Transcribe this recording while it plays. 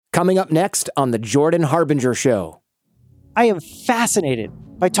Coming up next on The Jordan Harbinger Show. I am fascinated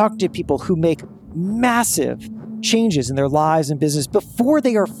by talking to people who make massive changes in their lives and business before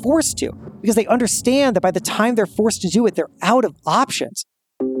they are forced to, because they understand that by the time they're forced to do it, they're out of options.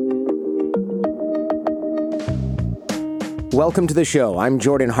 Welcome to the show. I'm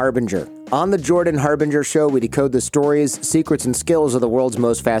Jordan Harbinger. On The Jordan Harbinger Show, we decode the stories, secrets, and skills of the world's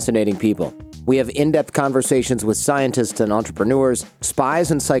most fascinating people. We have in-depth conversations with scientists and entrepreneurs, spies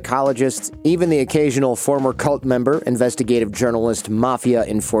and psychologists, even the occasional former cult member, investigative journalist, mafia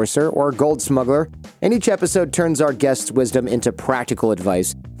enforcer, or gold smuggler. And each episode turns our guests' wisdom into practical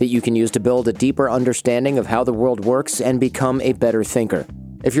advice that you can use to build a deeper understanding of how the world works and become a better thinker.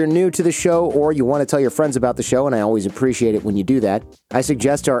 If you're new to the show or you want to tell your friends about the show, and I always appreciate it when you do that, I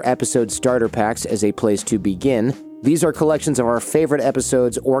suggest our episode starter packs as a place to begin. These are collections of our favorite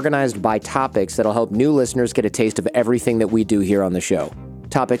episodes organized by topics that'll help new listeners get a taste of everything that we do here on the show.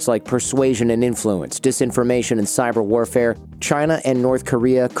 Topics like persuasion and influence, disinformation and cyber warfare, China and North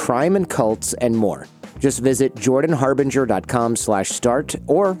Korea, crime and cults, and more. Just visit jordanharbinger.com/start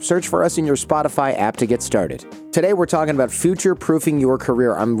or search for us in your Spotify app to get started. Today we're talking about future-proofing your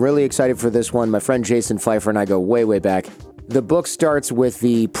career. I'm really excited for this one. My friend Jason Feifer and I go way, way back. The book starts with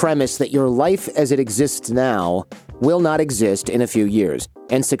the premise that your life as it exists now will not exist in a few years.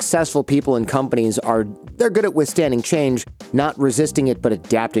 And successful people and companies they're good at withstanding change, not resisting it, but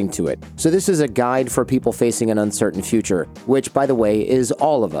adapting to it. So this is a guide for people facing an uncertain future, which, by the way, is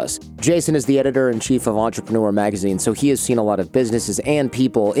all of us. Jason is the editor-in-chief of Entrepreneur Magazine, so he has seen a lot of businesses and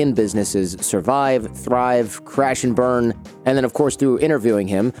people in businesses survive, thrive, crash and burn. And then, of course, through interviewing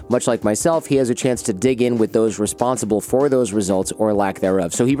him, much like myself, he has a chance to dig in with those responsible for those results or lack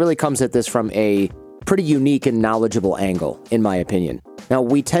thereof. So he really comes at this from a pretty unique and knowledgeable angle, in my opinion. Now,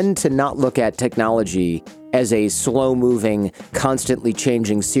 we tend to not look at technology as a slow-moving, constantly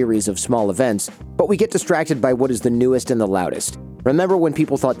changing series of small events, but we get distracted by what is the newest and the loudest. Remember when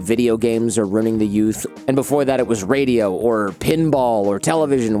people thought video games are ruining the youth? And before that, it was radio or pinball or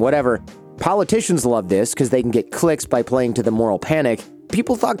television, whatever. Politicians love this because they can get clicks by playing to the moral panic.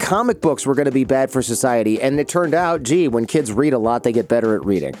 People thought comic books were going to be bad for society, and it turned out, when kids read a lot, they get better at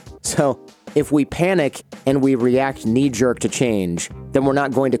reading. So if we panic and we react knee-jerk to change, then we're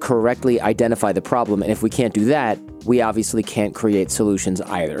not going to correctly identify the problem, and if we can't do that, we obviously can't create solutions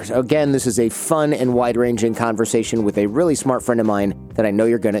either. So again, this is a fun and wide-ranging conversation with a really smart friend of mine that I know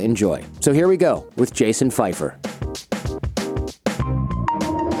you're going to enjoy. So here we go with Jason Feifer.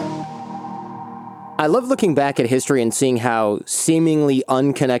 I love looking back at history and seeing how seemingly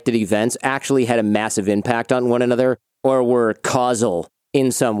unconnected events actually had a massive impact on one another or were causal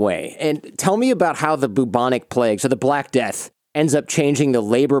in some way. And tell me about how the bubonic plague, so the Black Death, ends up changing the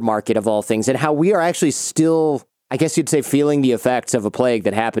labor market of all things and how we are actually still, I guess you'd say, feeling the effects of a plague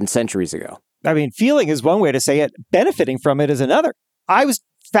that happened centuries ago. I mean, feeling is one way to say it. Benefiting from it is another. I was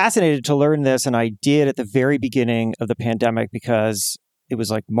fascinated to learn this, and I did at the very beginning of the pandemic because it was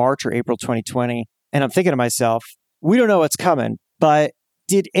like March or April 2020. And I'm thinking to myself, we don't know what's coming, but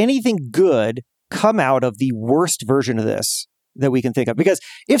did anything good come out of the worst version of this that we can think of? Because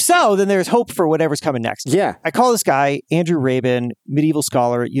if so, then there's hope for whatever's coming next. Yeah. I call this guy Andrew Rabin, medieval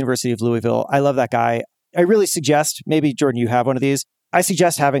scholar at University of Louisville. I love that guy. I really suggest, maybe Jordan, you have one of these. I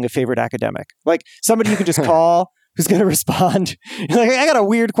suggest having a favorite academic, like somebody you can just call who's going to respond. Like, I got a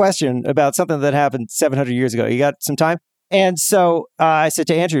weird question about something that happened 700 years ago. You got some time? And so I said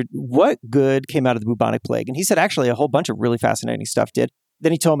to Andrew, what good came out of the bubonic plague? And he said, actually, a whole bunch of really fascinating stuff did.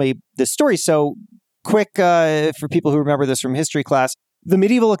 Then he told me this story. So quick, for people who remember this from history class, the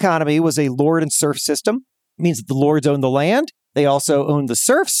medieval economy was a lord and serf system. It means that the lords owned the land. They also owned the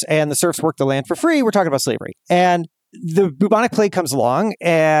serfs, and the serfs worked the land for free. We're talking about slavery. And the bubonic plague comes along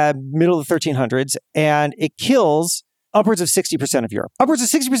middle of the 1300s, and it kills upwards of 60% of Europe. Upwards of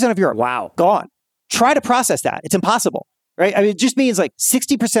 60% of Europe. Wow. Gone. Try to process that. It's impossible. Right? I mean, it just means like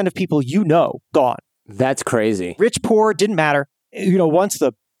 60% of people gone. That's crazy. Rich, poor, didn't matter. Once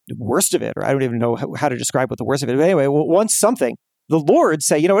the worst of it, or I don't even know how to describe what the worst of it is. But anyway, once something, the lords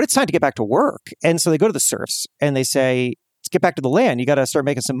say, you know what, it's time to get back to work. And so they go to the serfs and they say, let's get back to the land. You got to start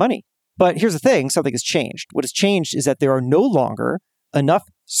making some money. But here's the thing, something has changed. What has changed is that there are no longer enough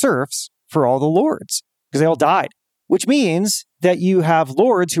serfs for all the lords because they all died, which means that you have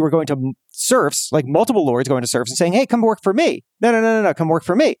lords who are going to serfs, like multiple lords going to serfs and saying, hey, come work for me. No, come work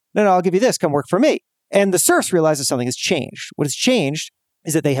for me. No, I'll give you this. Come work for me. And the serfs realize that something has changed. What has changed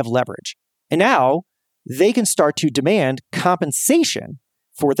is that they have leverage. And now they can start to demand compensation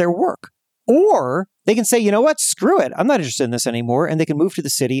for their work. Or they can say, you know what, screw it. I'm not interested in this anymore. And they can move to the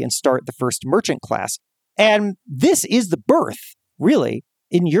city and start the first merchant class. And this is the birth, really,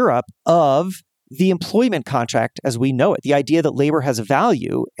 in Europe of the employment contract as we know it, the idea that labor has a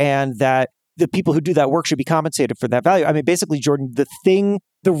value and that the people who do that work should be compensated for that value. I mean, basically, Jordan,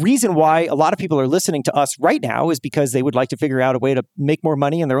 the reason why a lot of people are listening to us right now is because they would like to figure out a way to make more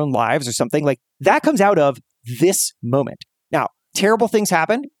money in their own lives or something. Like that comes out of this moment. Now, terrible things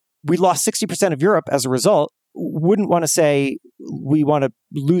happen. We lost 60% of Europe as a result. Wouldn't want to say we want to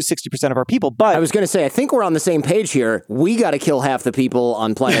lose 60% of our people, but I was going to say, I think we're on the same page here. We got to kill half the people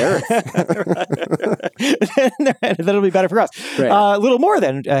on planet Earth. That'll be better for us. Right. A little more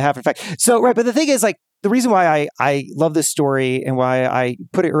than half, in fact. So, right. But the thing is, like, the reason why I love this story and why I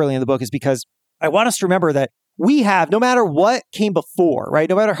put it early in the book is because I want us to remember that we have, no matter what came before, right?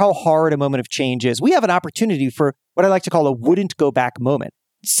 No matter how hard a moment of change is, we have an opportunity for what I like to call a wouldn't go back moment.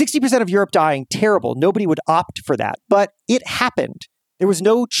 60% of Europe dying, terrible. Nobody would opt for that. But it happened. There was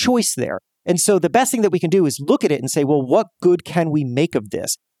no choice there. And so the best thing that we can do is look at it and say, well, what good can we make of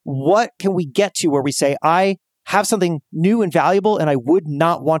this? What can we get to where we say, I have something new and valuable, and I would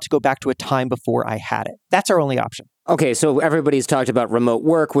not want to go back to a time before I had it. That's our only option. Okay, so everybody's talked about remote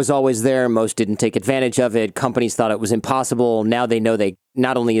work was always there. Most didn't take advantage of it. Companies thought it was impossible. Now they know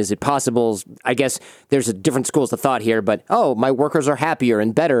not only is it possible, I guess there's a different schools of thought here, but, my workers are happier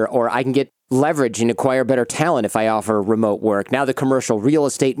and better, or I can get leverage and acquire better talent if I offer remote work. Now the commercial real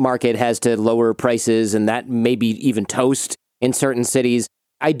estate market has to lower prices, and that maybe even toast in certain cities.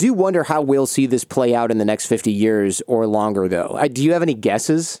 I do wonder how we'll see this play out in the next 50 years or longer, though. Do you have any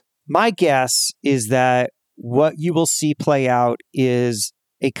guesses? My guess is that what you will see play out is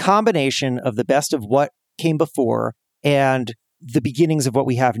a combination of the best of what came before and the beginnings of what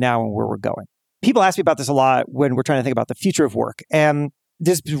we have now and where we're going. People ask me about this a lot when we're trying to think about the future of work. And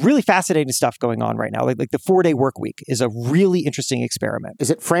there's really fascinating stuff going on right now. Like the 4-day work week is a really interesting experiment.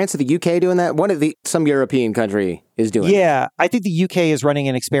 Is it France or the UK doing that? Some European country is doing it. Yeah, I think the UK is running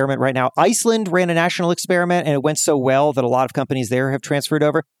an experiment right now. Iceland ran a national experiment and it went so well that a lot of companies there have transferred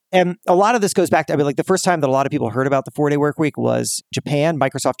over. And a lot of this goes back to, the first time that a lot of people heard about the 4-day work week was Japan.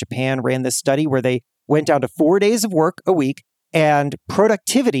 Microsoft Japan ran this study where they went down to 4 days of work a week and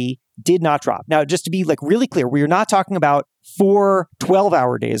productivity did not drop. Now, just to be really clear, we are not talking about 4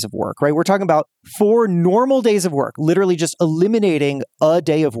 12-hour days of work, right? We're talking about 4 normal days of work, literally just eliminating a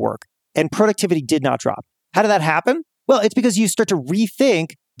day of work, and productivity did not drop. How did that happen? Well, it's because you start to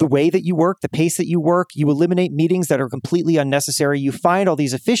rethink the way that you work, the pace that you work, you eliminate meetings that are completely unnecessary, you find all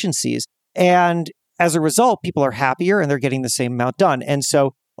these efficiencies. And as a result, people are happier and they're getting the same amount done. And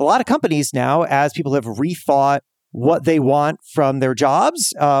so a lot of companies now, as people have rethought what they want from their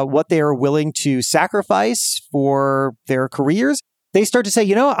jobs, what they are willing to sacrifice for their careers, they start to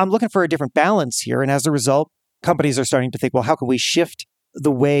say, I'm looking for a different balance here. And as a result, companies are starting to think, well, how can we shift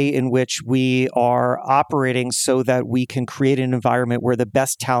the way in which we are operating so that we can create an environment where the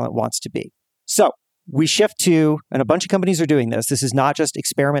best talent wants to be? So we shift to, and a bunch of companies are doing this. This is not just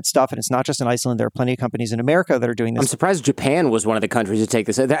experiment stuff, and it's not just in Iceland. There are plenty of companies in America that are doing this. I'm surprised Japan was one of the countries to take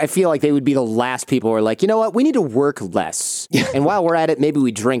this. I feel like they would be the last people who are like, you know what, we need to work less. And while we're at it, maybe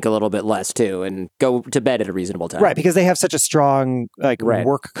we drink a little bit less too and go to bed at a reasonable time. Right, because they have such a strong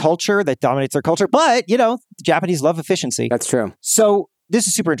work culture that dominates their culture. But, the Japanese love efficiency. That's true. So this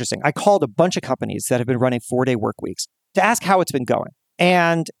is super interesting. I called a bunch of companies that have been running 4-day work weeks to ask how it's been going.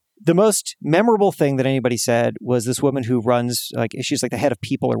 And the most memorable thing that anybody said was this woman who runs, she's the head of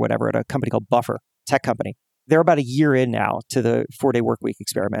people or whatever at a company called Buffer, tech company. They're about a year in now to the 4-day work week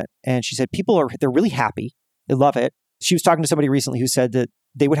experiment. And she said they're really happy. They love it. She was talking to somebody recently who said that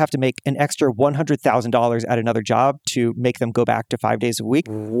they would have to make an extra $100,000 at another job to make them go back to 5 days a week.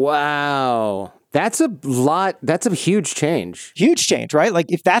 Wow. That's a lot. That's a huge change. Huge change, right?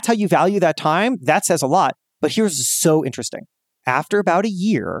 If that's how you value that time, that says a lot. But here's so interesting. After about a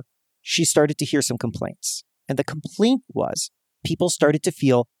year, she started to hear some complaints. And the complaint was people started to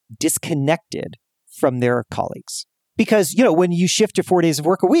feel disconnected from their colleagues. Because, when you shift to 4 days of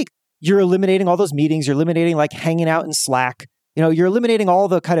work a week, you're eliminating all those meetings. You're eliminating hanging out in Slack. You're eliminating all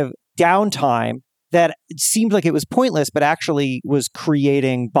the kind of downtime that seemed like it was pointless, but actually was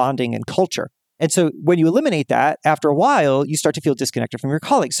creating bonding and culture. And so when you eliminate that, after a while, you start to feel disconnected from your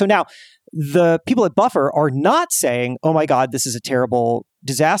colleagues. So now the people at Buffer are not saying, oh my God, this is a terrible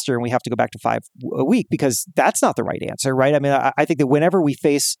disaster and we have to go back to 5 a week, because that's not the right answer, right? I think that whenever we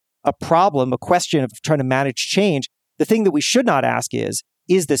face a problem, a question of trying to manage change, the thing that we should not ask is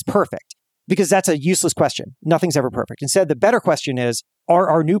this perfect? Because that's a useless question. Nothing's ever perfect. Instead, the better question is, are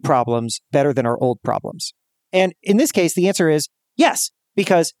our new problems better than our old problems? And in this case, the answer is yes,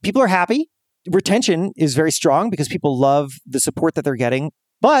 because people are happy. Retention is very strong because people love the support that they're getting.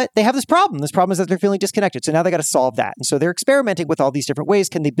 But they have this problem. This problem is that they're feeling disconnected. So now they got to solve that. And so they're experimenting with all these different ways.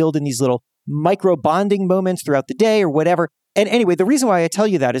 Can they build in these little micro bonding moments throughout the day or whatever? And anyway, the reason why I tell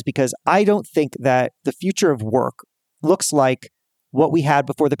you that is because I don't think that the future of work looks like what we had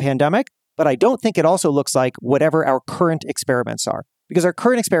before the pandemic, but I don't think it also looks like whatever our current experiments are. Because our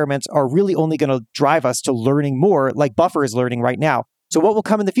current experiments are really only going to drive us to learning more like Buffer is learning right now. So what will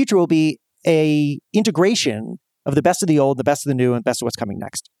come in the future will be a integration of the best of the old, the best of the new, and best of what's coming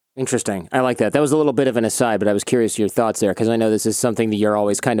next. Interesting. I like that. That was a little bit of an aside, but I was curious your thoughts there because I know this is something that you're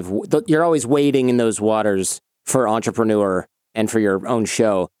always you're always wading in those waters for Entrepreneur and for your own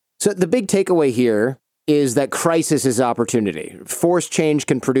show. So the big takeaway here is that crisis is opportunity. Forced change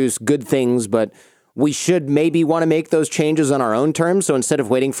can produce good things, but we should maybe want to make those changes on our own terms. So instead of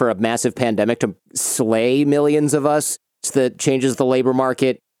waiting for a massive pandemic to slay millions of us that changes the labor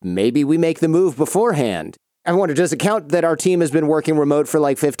market, maybe we make the move beforehand. I wonder, does it count that our team has been working remote for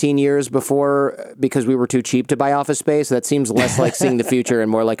like 15 years before because we were too cheap to buy office space? That seems less like seeing the future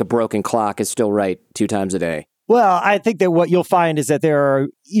and more like a broken clock is still right 2 times a day. Well, I think that what you'll find is that there are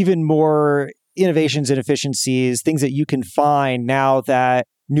even more innovations and efficiencies, things that you can find now that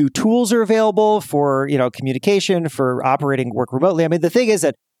new tools are available for, communication, for operating work remotely. I mean, the thing is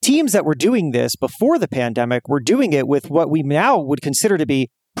that teams that were doing this before the pandemic were doing it with what we now would consider to be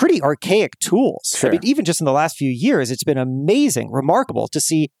pretty archaic tools. Sure. I mean, even just in the last few years, it's been amazing, remarkable to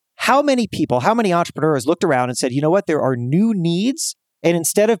see how many people, how many entrepreneurs looked around and said, you know what, there are new needs. And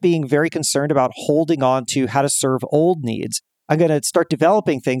instead of being very concerned about holding on to how to serve old needs, I'm going to start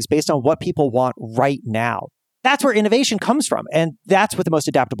developing things based on what people want right now. That's where innovation comes from. And that's what the most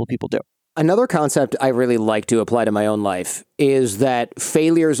adaptable people do. Another concept I really like to apply to my own life is that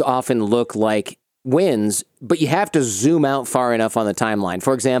failures often look like wins, but you have to zoom out far enough on the timeline.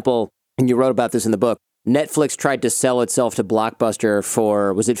 For example, and you wrote about this in the book, Netflix tried to sell itself to Blockbuster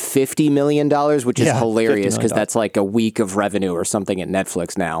for, was it $50 million? Which is hilarious because that's like a week of revenue or something at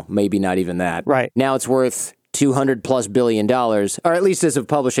Netflix now. Maybe not even that. Right. Now it's worth $200+ billion, or at least as of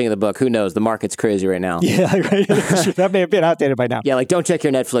publishing the book. Who knows? The market's crazy right now. Yeah, right. That may have been outdated by now. Yeah, like don't check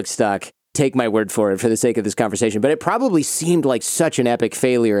your Netflix stock. Take my word for it for the sake of this conversation. But it probably seemed like such an epic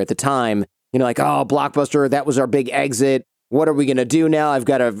failure at the time. Like, oh, Blockbuster, that was our big exit. What are we going to do now? I've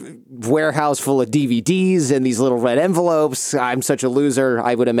got a warehouse full of DVDs and these little red envelopes. I'm such a loser.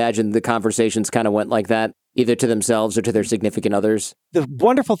 I would imagine the conversations kind of went like that, either to themselves or to their significant others. The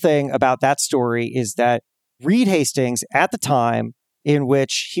wonderful thing about that story is that Reed Hastings, at the time in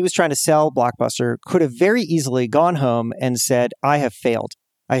which he was trying to sell Blockbuster, could have very easily gone home and said, I have failed.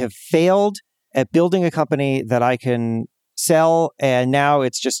 I have failed at building a company that I can sell, and now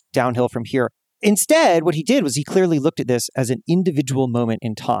it's just downhill from here. Instead, what he did was he clearly looked at this as an individual moment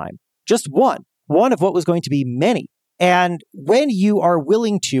in time. Just one of what was going to be many. And when you are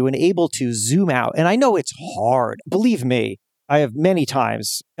willing to and able to zoom out, and I know it's hard, believe me, I have many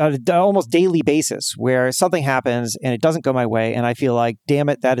times on an almost daily basis where something happens and it doesn't go my way, and I feel like, damn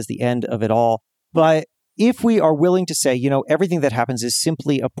it, that is the end of it all. But if we are willing to say, everything that happens is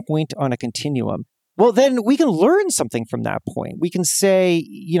simply a point on a continuum, well, then we can learn something from that point. We can say,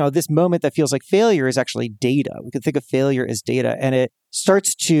 this moment that feels like failure is actually data. We can think of failure as data, and it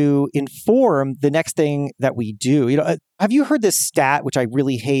starts to inform the next thing that we do. Have you heard this stat, which I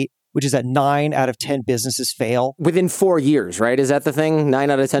really hate, which is that 9 out of 10 businesses fail? Within 4 years, right? Is that the thing? 9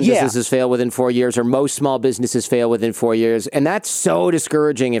 out of 10 businesses fail within 4 years, or most small businesses fail within 4 years. And that's so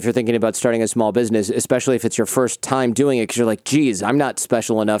discouraging if you're thinking about starting a small business, especially if it's your first time doing it, because you're like, geez, I'm not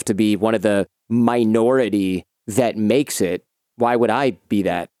special enough to be one of the minority that makes it. Why would I be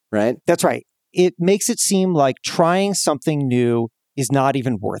that, right? That's right. It makes it seem like trying something new is not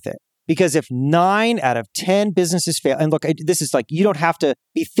even worth it. Because if 9 out of 10 businesses fail, and look, this is like, you don't have to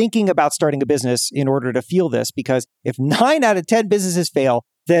be thinking about starting a business in order to feel this, because if 9 out of 10 businesses fail,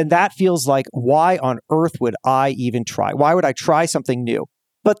 then that feels like, why on earth would I even try? Why would I try something new?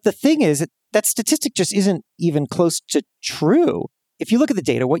 But the thing is, that statistic just isn't even close to true. If you look at the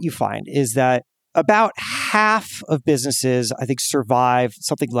data, what you find is that about half of businesses, I think, survive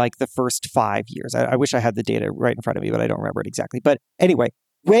something like the first 5 years. I wish I had the data right in front of me, but I don't remember it exactly. But anyway,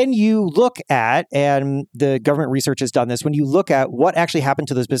 when you look at, and the government research has done this, when you look at what actually happened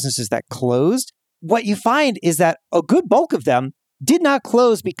to those businesses that closed, what you find is that a good bulk of them did not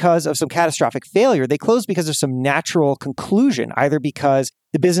close because of some catastrophic failure. They closed because of some natural conclusion, either because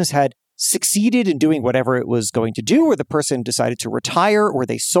the business had succeeded in doing whatever it was going to do, or the person decided to retire, or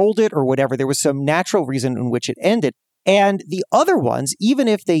they sold it, or whatever. There was some natural reason in which it ended. And the other ones, even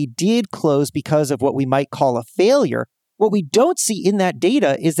if they did close because of what we might call a failure, What we don't see in that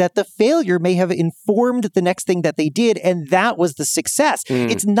data is that the failure may have informed the next thing that they did, and that was the success.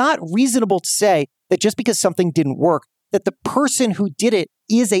 It's not reasonable to say that just because something didn't work, that the person who did it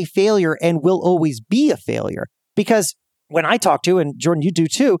is a failure and will always be a failure. Because when I talk to, and Jordan, you do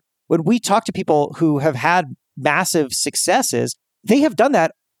too, when we talk to people who have had massive successes, they have done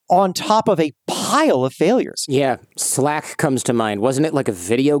that on top of a pile of failures. Yeah. Slack comes to mind. Wasn't it like a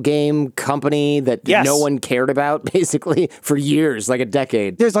video game company that no one cared about, basically, for years, like a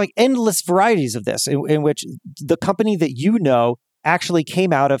decade? There's like endless varieties of this in which the company that you know actually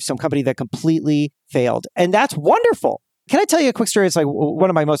came out of some company that completely failed. And that's wonderful. Can I tell you a quick story? It's like one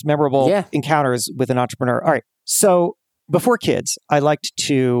of my most memorable encounters with an entrepreneur. All right. So before kids, I liked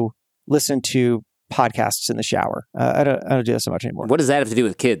to listen to podcasts in the shower. I don't do that so much anymore. What does that have to do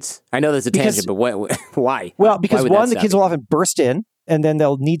with kids? I know that's a tangent, but why? Well, because one, the kids will often burst in and then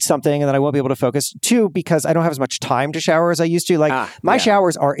they'll need something and then I won't be able to focus. Two, because I don't have as much time to shower as I used to. Like my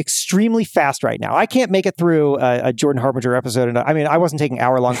showers are extremely fast right now. I can't make it through a Jordan Harbinger episode. And I mean, I wasn't taking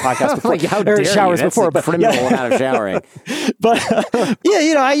hour-long podcasts before. Like, how dare showers you? That's before, but criminal amount of showering. But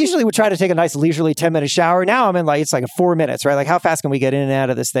I usually would try to take a nice leisurely 10-minute shower. Now I'm in it's like 4 minutes, right? Like how fast can we get in and out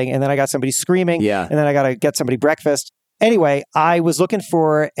of this thing? And then I got somebody screaming. Yeah. And then I got to get somebody breakfast. Anyway, I was looking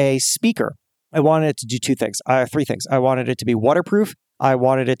for a speaker. I wanted it to do three things. I wanted it to be waterproof. I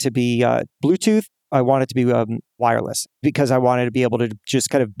wanted it to be Bluetooth. I wanted it to be wireless because I wanted to be able to just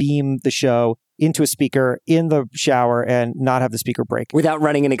kind of beam the show into a speaker in the shower and not have the speaker break. Without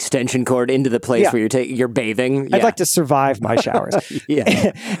running an extension cord into the place where you're bathing. I'd like to survive my showers.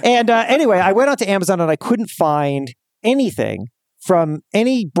 Yeah. And anyway, I went onto Amazon and I couldn't find anything from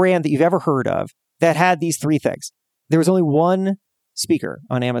any brand that you've ever heard of that had these three things. There was only one speaker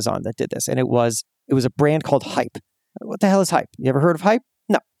on Amazon that did this, and it was a brand called Hype. What the hell is Hype? You ever heard of Hype?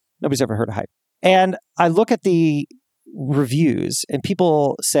 No, nobody's ever heard of Hype. And I look at the reviews and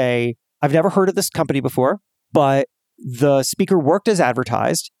people say, I've never heard of this company before, but the speaker worked as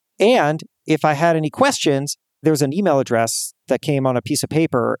advertised. And if I had any questions, there was an email address that came on a piece of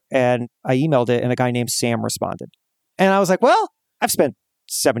paper and I emailed it and a guy named Sam responded. And I was like, well, I've spent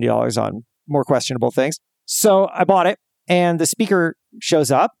 $70 on more questionable things. So I bought it and the speaker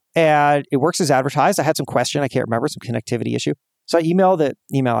shows up and it works as advertised. I had some question. I can't remember, some connectivity issue. So I emailed the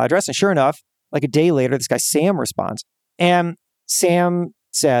email address and sure enough, like a day later, this guy Sam responds. And Sam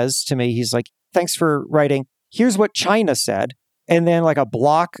says to me, he's like, thanks for writing. Here's what China said. And then like a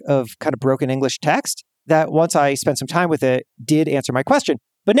block of kind of broken English text that once I spent some time with it, did answer my question.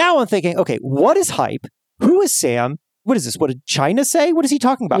 But now I'm thinking, okay, what is Hype? Who is Sam? What is this? What did China say? What is he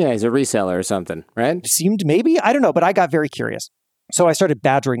talking about? Yeah, he's a reseller or something, right? Seemed maybe. I don't know, but I got very curious. So I started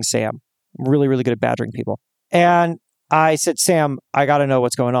badgering Sam. I'm really, really good at badgering people. And I said, Sam, I got to know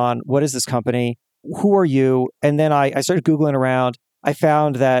what's going on. What is this company? Who are you? And then I started Googling around. I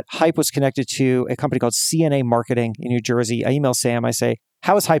found that Hype was connected to a company called CNA Marketing in New Jersey. I email Sam. I say,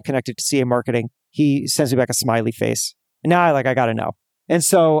 how is Hype connected to CNA Marketing? He sends me back a smiley face. And now I got to know. And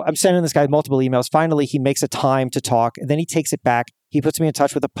so I'm sending this guy multiple emails. Finally, he makes a time to talk. And then he takes it back. He puts me in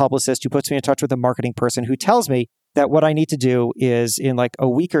touch with a publicist who puts me in touch with a marketing person who tells me that what I need to do is in like a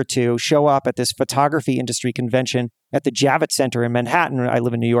week or two, show up at this photography industry convention at the Javits Center in Manhattan. I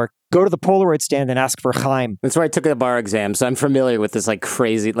live in New York. Go to the Polaroid stand and ask for Chaim. That's where I took the bar exam. So I'm familiar with this like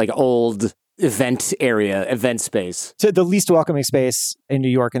crazy, like old event event space. So the least welcoming space in New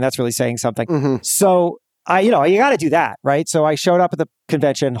York. And that's really saying something. Mm-hmm. So you got to do that, right? So I showed up at the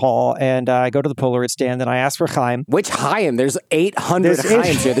convention hall and I go to the Polaroid stand and I ask for Chaim. Which Chaim? There's 800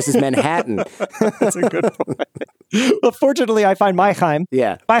 Chaims here. This is Manhattan. That's a good point. Well, fortunately, I find my Chaim.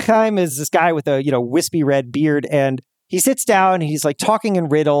 Yeah. My Chaim is this guy with a, wispy red beard and he sits down and he's like talking in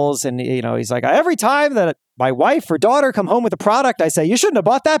riddles and, he's like, every time that my wife or daughter come home with a product, I say, you shouldn't have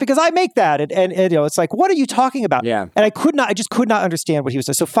bought that because I make that. And it's like, what are you talking about? Yeah. And I just could not understand what he was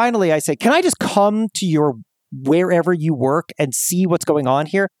saying. So finally I say, can I just come to your wherever you work and see what's going on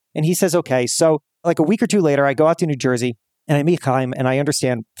here? And he says, okay. So like a week or two later, I go out to New Jersey and I meet Chaim and I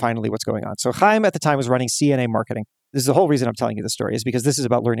understand finally what's going on. So Chaim at the time was running CNA Marketing. This is the whole reason I'm telling you this story is because this is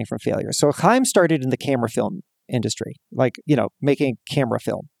about learning from failure. So Chaim started in the camera film industry, like, making camera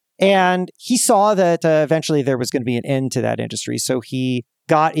film. And he saw that eventually there was going to be an end to that industry. So he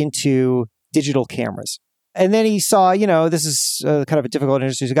got into digital cameras. And then he saw, this is kind of a difficult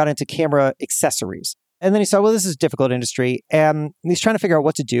industry. So he got into camera accessories. And then he saw, well, this is a difficult industry. And he's trying to figure out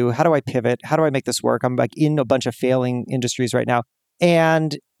what to do. How do I pivot? How do I make this work? I'm like in a bunch of failing industries right now.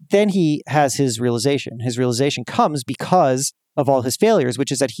 And then he has his realization. His realization comes because of all his failures,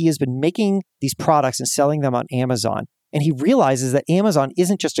 which is that he has been making these products and selling them on Amazon. And he realizes that Amazon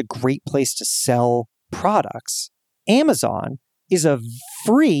isn't just a great place to sell products. Amazon is a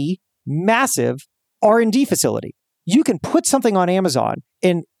free, massive R&D facility. You can put something on Amazon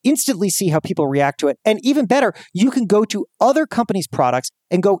and instantly see how people react to it. And even better, you can go to other companies' products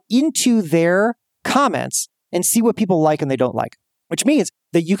and go into their comments and see what people like and they don't like, which means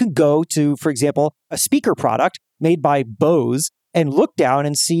that you can go to, for example, a speaker product made by Bose and look down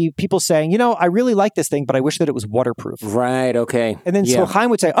and see people saying, I really like this thing, but I wish that it was waterproof. Right. Okay. And then so Chaim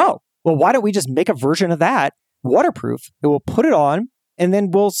would say, oh, well, why don't we just make a version of that waterproof? And we'll put it on and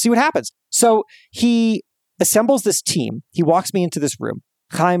then we'll see what happens. So he assembles this team. He walks me into this room.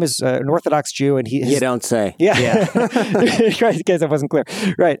 Chaim is an Orthodox Jew and You don't say. Yeah. Right, in case that wasn't clear.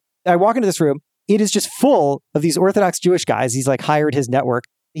 Right. I walk into this room. It is just full of these Orthodox Jewish guys. He's like hired his network.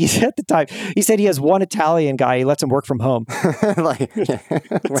 He said at the time, he said he has one Italian guy. He lets him work from home.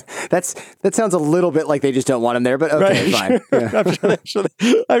 That sounds a little bit like they just don't want him there, but okay, fine. Yeah.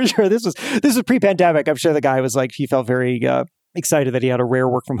 I'm sure this was pre-pandemic. I'm sure the guy was like, he felt very excited that he had a rare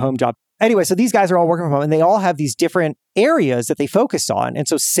work from home job. Anyway, so these guys are all working from home and they all have these different areas that they focus on. And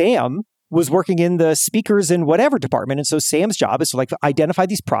so Sam was working in the speakers and whatever department. And so Sam's job is to identify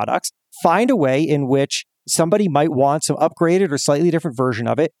these products, find a way in which somebody might want some upgraded or slightly different version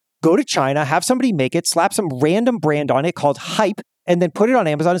of it, go to China, have somebody make it, slap some random brand on it called hype, and then put it on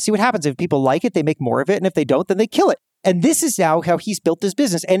Amazon and see what happens. If people like it, they make more of it. And if they don't, then they kill it. And this is now how he's built this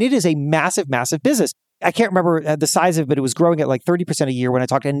business. And it is a massive, massive business. I can't remember the size of it, but it was growing at like 30% a year when I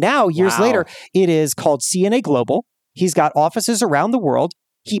talked. And now, years later, it is called CNA Global. He's got offices around the world.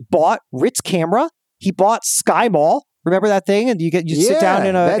 He bought Ritz Camera. He bought Sky Mall. Remember that thing? And you sit down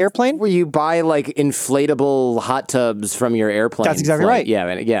in an airplane? Where you buy like inflatable hot tubs from your airplane. That's exactly right.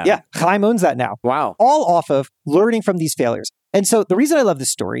 Yeah. Chaim owns that now. Wow. All off of learning from these failures. And so the reason I love this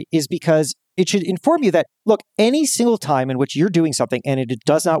story is because it should inform you that, look, any single time in which you're doing something and it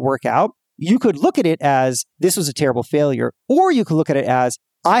does not work out, you could look at it as this was a terrible failure, or you could look at it as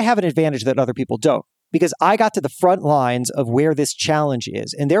I have an advantage that other people don't. Because I got to the front lines of where this challenge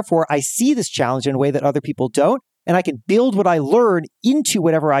is. And therefore, I see this challenge in a way that other people don't. And I can build what I learn into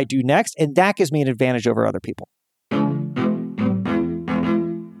whatever I do next. And that gives me an advantage over other people.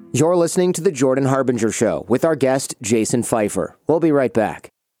 You're listening to The Jordan Harbinger Show with our guest, Jason Feifer. We'll be right back.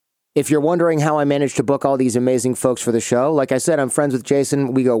 If you're wondering how I managed to book all these amazing folks for the show, like I said, I'm friends with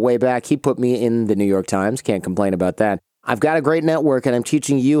Jason. We go way back. He put me in the New York Times. Can't complain about that. I've got a great network, and I'm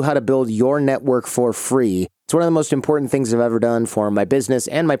teaching you how to build your network for free. It's one of the most important things I've ever done for my business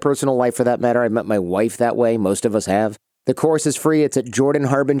and my personal life, for that matter. I met my wife that way. Most of us have. The course is free. It's at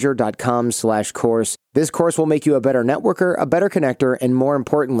jordanharbinger.com/course. This course will make you a better networker, a better connector, and more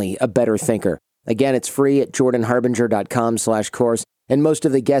importantly, a better thinker. Again, it's free at jordanharbinger.com/course. And most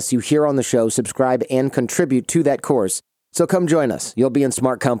of the guests you hear on the show subscribe and contribute to that course. So come join us. You'll be in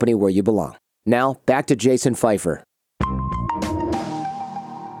smart company where you belong. Now, back to Jason Feifer.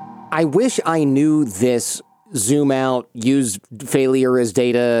 I wish I knew this zoom out, use failure as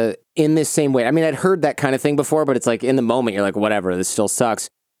data in this same way. I mean, I'd heard that kind of thing before, but it's like in the moment, you're like, whatever, this still sucks.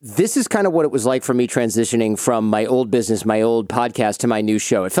 This is kind of what it was like for me transitioning from my old business, my old podcast, to my new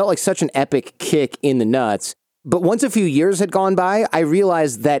show. It felt like such an epic kick in the nuts. But once a few years had gone by, I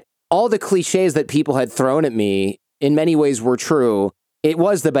realized that all the cliches that people had thrown at me in many ways were true. It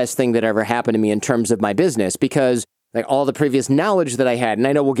was the best thing that ever happened to me in terms of my business, because like all the previous knowledge that I had, and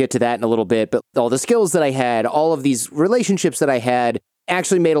I know we'll get to that in a little bit, but all the skills that I had, all of these relationships that I had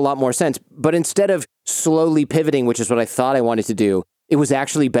actually made a lot more sense. But instead of slowly pivoting, which is what I thought I wanted to do, it was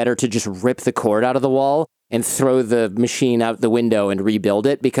actually better to just rip the cord out of the wall and throw the machine out the window and rebuild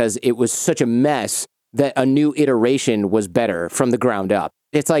it, because it was such a mess that a new iteration was better from the ground up.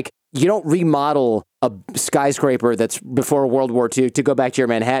 It's like you don't remodel a skyscraper that's before World War II, to go back to your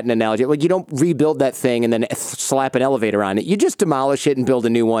Manhattan analogy. Like, you don't rebuild that thing and then slap an elevator on it. You just demolish it and build a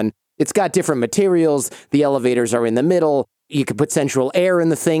new one. It's got different materials. The elevators are in the middle. You can put central air in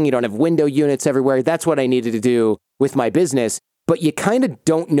the thing. You don't have window units everywhere. That's what I needed to do with my business. But you kind of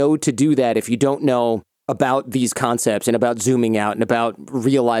don't know to do that if you don't know about these concepts and about zooming out and about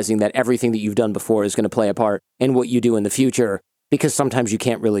realizing that everything that you've done before is going to play a part in what you do in the future, because sometimes you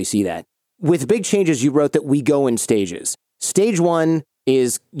can't really see that. With big changes, you wrote that we go in stages. Stage one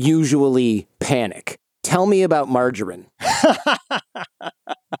is usually panic. Tell me about margarine. I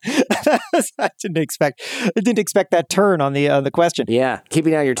didn't expect that turn on the question. Yeah,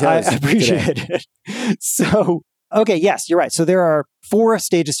 keeping on your toes. I appreciate it. So, okay, yes, you're right. So there are 4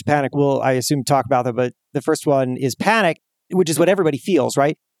 stages to panic. We'll, I assume, talk about them, but the first one is panic, which is what everybody feels,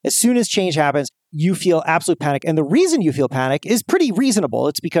 right? As soon as change happens, you feel absolute panic. And the reason you feel panic is pretty reasonable.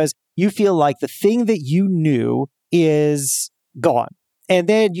 It's because you feel like the thing that you knew is gone. And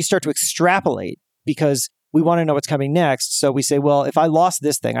then you start to extrapolate, because we want to know what's coming next. So we say, well, if I lost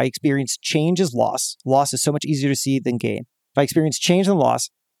this thing, I experience change as loss. Loss is so much easier to see than gain. If I experience change and loss,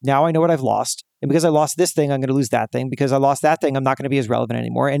 now I know what I've lost. And because I lost this thing, I'm going to lose that thing. Because I lost that thing, I'm not going to be as relevant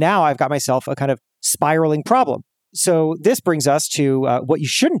anymore. And now I've got myself a kind of spiraling problem. So this brings us to what you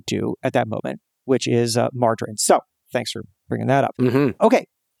shouldn't do at that moment, which is margarine. So thanks for bringing that up. Okay,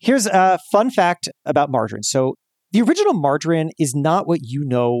 here's a fun fact about margarine. So the original margarine is not what you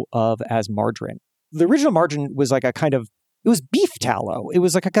know of as margarine. The original margarine was like it was beef tallow. It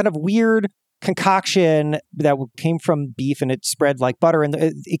was like a kind of weird concoction that came from beef and it spread like butter. And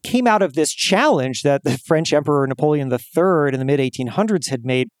it came out of this challenge that the French Emperor Napoleon III in the mid-1800s had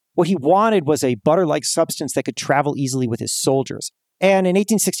made. What he wanted was a butter-like substance that could travel easily with his soldiers. And in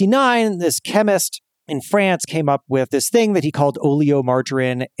 1869, this chemist in France came up with this thing that he called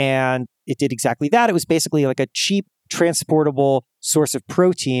oleomargarine, and it did exactly that. It was basically like a cheap, transportable source of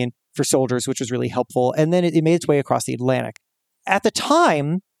protein for soldiers, which was really helpful. And then it made its way across the Atlantic. At the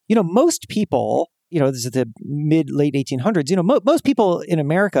time, most people, this is the late 1800s, most people in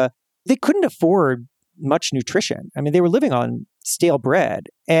America, they couldn't afford much nutrition. I mean, they were living on stale bread,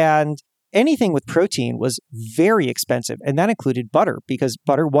 and anything with protein was very expensive. And that included butter, because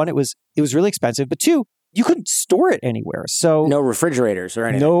butter, one, it was really expensive, but two, you couldn't store it anywhere. So no refrigerators or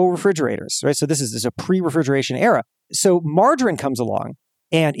anything. No refrigerators, right? So this is a pre-refrigeration era. So margarine comes along,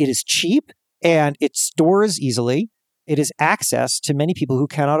 and it is cheap, and it stores easily. It is access to many people who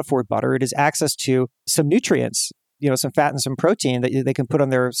cannot afford butter. It is access to some nutrients, some fat and some protein that they can put on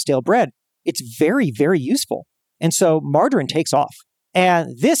their stale bread. It's very, very useful. And so margarine takes off.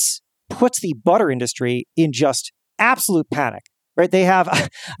 And this puts the butter industry in just absolute panic, right?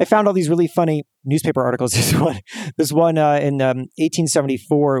 I found all these really funny newspaper articles. This one in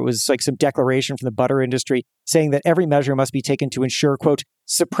 1874, it was like some declaration from the butter industry saying that every measure must be taken to ensure, quote,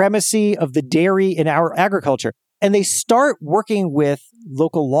 supremacy of the dairy in our agriculture. And they start working with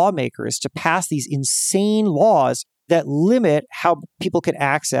local lawmakers to pass these insane laws that limit how people can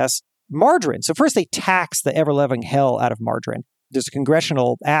access margarine. So first they tax the ever-loving hell out of margarine. There's a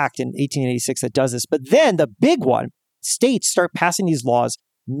congressional act in 1886 that does this. But then the big one, states start passing these laws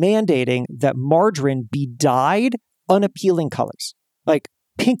mandating that margarine be dyed unappealing colors, like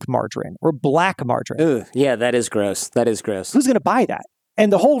pink margarine or black margarine. Ugh, yeah, that is gross. That is gross. Who's going to buy that?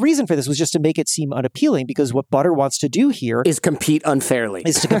 And the whole reason for this was just to make it seem unappealing, because what butter wants to do here is compete unfairly.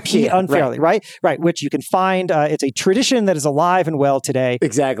 Right? Right, which you can find. It's a tradition that is alive and well today.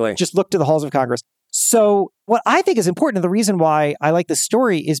 Exactly. Just look to the halls of Congress. So what I think is important, and the reason why I like this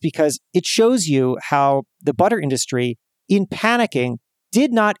story, is because it shows you how the butter industry, in panicking,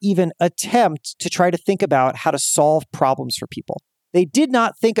 did not even attempt to try to think about how to solve problems for people. They did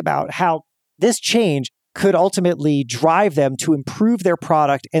not think about how this change could ultimately drive them to improve their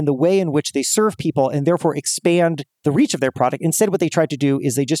product and the way in which they serve people, and therefore expand the reach of their product. Instead, what they tried to do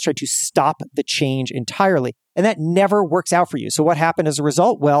is they just tried to stop the change entirely. And that never works out for you. So what happened as a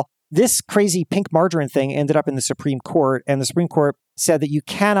result? Well, this crazy pink margarine thing ended up in the Supreme Court, and the Supreme Court said that you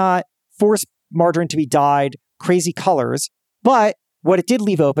cannot force margarine to be dyed crazy colors. But what it did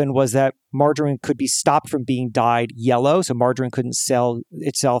leave open was that margarine could be stopped from being dyed yellow. So margarine couldn't sell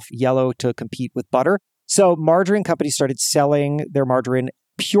itself yellow to compete with butter. So margarine companies started selling their margarine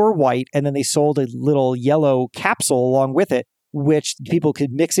pure white, and then they sold a little yellow capsule along with it, which people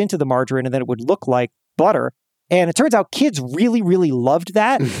could mix into the margarine, and then it would look like butter. And it turns out kids really, really loved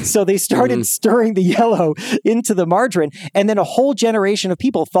that. So they started stirring the yellow into the margarine. And then a whole generation of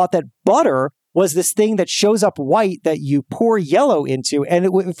people thought that butter was this thing that shows up white that you pour yellow into.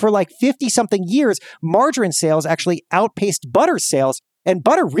 And for like 50-something years, margarine sales actually outpaced butter sales. And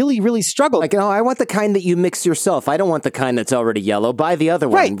butter really, really struggled. Like, I want the kind that you mix yourself. I don't want the kind that's already yellow. Buy the other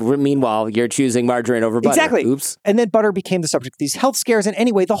one. Right. Meanwhile, you're choosing margarine over butter. Exactly. Oops. And then butter became the subject of these health scares. And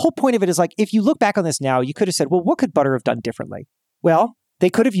anyway, the whole point of it is like, if you look back on this now, you could have said, well, what could butter have done differently? Well, they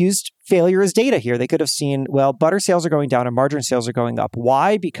could have used failure as data here. They could have seen, well, butter sales are going down and margarine sales are going up.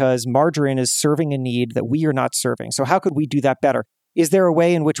 Why? Because margarine is serving a need that we are not serving. So how could we do that better? Is there a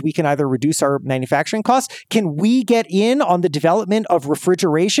way in which we can either reduce our manufacturing costs? Can we get in on the development of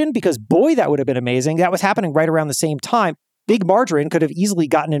refrigeration? Because boy, that would have been amazing. That was happening right around the same time. Big margarine could have easily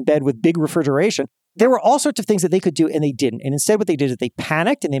gotten in bed with big refrigeration. There were all sorts of things that they could do, and they didn't. And instead, what they did is they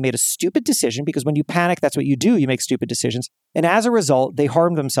panicked, and they made a stupid decision, because when you panic, that's what you do. You make stupid decisions. And as a result, they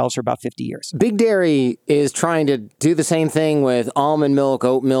harmed themselves for about 50 years. Big Dairy is trying to do the same thing with almond milk,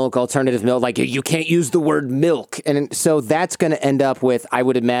 oat milk, alternative milk. Like, you can't use the word milk. And so that's going to end up with, I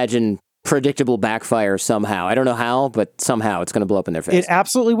would imagine, predictable backfire somehow. I don't know how, but somehow it's going to blow up in their face. It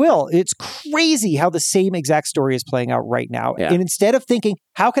absolutely will. It's crazy how the same exact story is playing out right now. Yeah. And instead of thinking,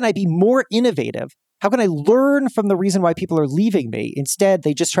 how can I be more innovative? How can I learn from the reason why people are leaving me? Instead,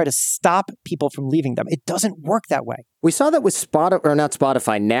 they just try to stop people from leaving them. It doesn't work that way. We saw that with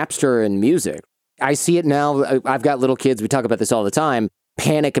Napster and music. I see it now. I've got little kids. We talk about this all the time.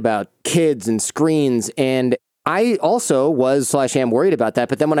 Panic about kids and screens. And I also was/am worried about that.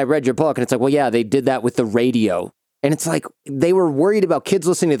 But then when I read your book, and it's like, well, yeah, they did that with the radio. And it's like they were worried about kids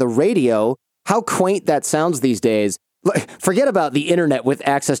listening to the radio. How quaint that sounds these days. Forget about the internet with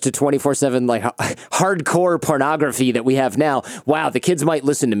access to 24/7 like hardcore pornography that we have now. Wow, the kids might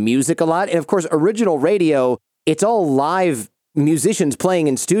listen to music a lot. And of course, original radio, it's all live musicians playing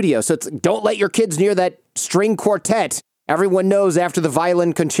in studio. So don't let your kids near that string quartet. Everyone knows after the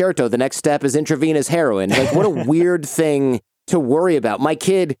violin concerto, the next step is intravenous heroin. Like, what a weird thing to worry about. My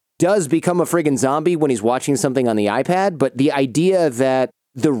kid does become a friggin' zombie when he's watching something on the iPad, but the idea that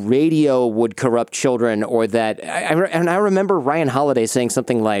the radio would corrupt children, or that, and I remember Ryan Holiday saying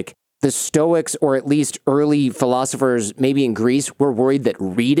something like, the Stoics, or at least early philosophers, maybe in Greece, were worried that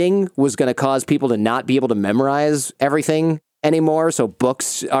reading was going to cause people to not be able to memorize everything anymore. So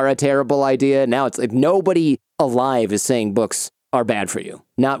books are a terrible idea. Now it's like nobody alive is saying books are bad for you.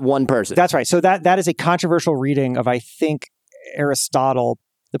 Not one person. That's right. So that is a controversial reading of, I think, Aristotle.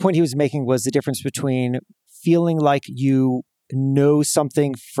 The point he was making was the difference between feeling like you know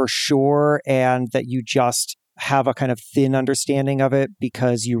something for sure and that you just have a kind of thin understanding of it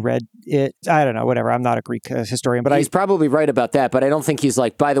because you read it. I don't know, whatever. I'm not a Greek historian, but he's probably right about that. But I don't think he's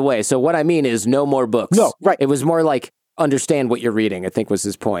like, by the way, so what I mean is no more books. No, right. It was more like, understand what you're reading, I think was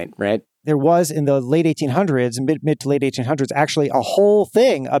his point, right? There was in the late 1800s, mid to late 1800s, actually a whole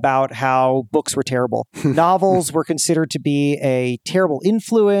thing about how books were terrible. Novels were considered to be a terrible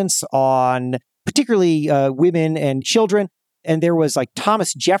influence on particularly women and children. And there was like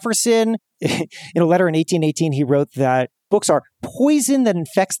Thomas Jefferson, in a letter in 1818, he wrote that books are poison that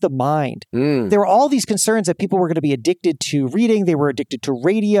infects the mind. There were all these concerns that people were going to be addicted to reading. They were addicted to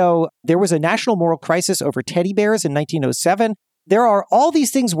radio. There was a national moral crisis over teddy bears in 1907. There are all these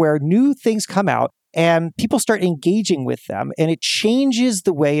things where new things come out and people start engaging with them, and it changes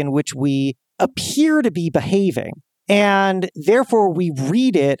the way in which we appear to be behaving. And therefore, we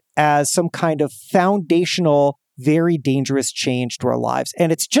read it as some kind of foundational, very dangerous change to our lives.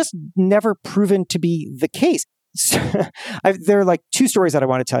 And it's just never proven to be the case. There are like two stories that I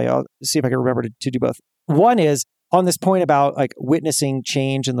want to tell you. I'll see if I can remember to do both. One is on this point about like witnessing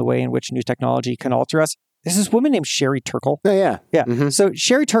change in the way in which new technology can alter us. There's this woman named Sherry Turkle. Oh, yeah. Yeah. Mm-hmm. So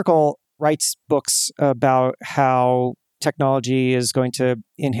Sherry Turkle writes books about how technology is going to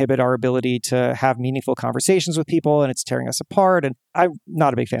inhibit our ability to have meaningful conversations with people, and it's tearing us apart. And I'm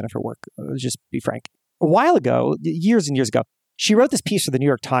not a big fan of her work. Let's just be frank. A while ago, years and years ago, she wrote this piece for the New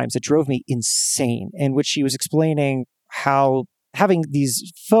York Times that drove me insane, in which she was explaining how having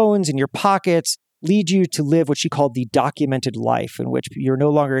these phones in your pockets lead you to live what she called the documented life, in which you're no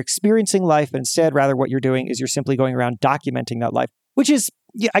longer experiencing life, but instead, rather, what you're doing is you're simply going around documenting that life, which is,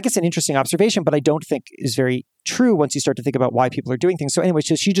 yeah, I guess, an interesting observation, but I don't think is very true once you start to think about why people are doing things. So anyway,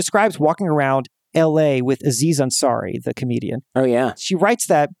 so she describes walking around LA with Aziz Ansari, the comedian. Oh, yeah. She writes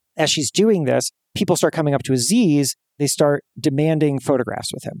that as she's doing this, people start coming up to Aziz, they start demanding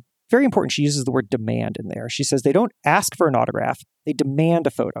photographs with him. Very important, she uses the word demand in there. She says they don't ask for an autograph, they demand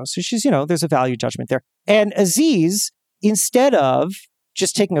a photo. So she's, there's a value judgment there. And Aziz, instead of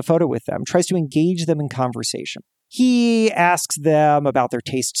just taking a photo with them, tries to engage them in conversation. He asks them about their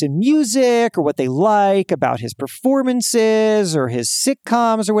tastes in music or what they like, about his performances or his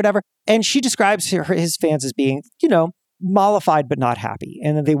sitcoms or whatever. And she describes his fans as being, mollified but not happy.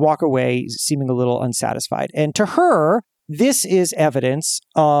 And then they walk away seeming a little unsatisfied. And to her, this is evidence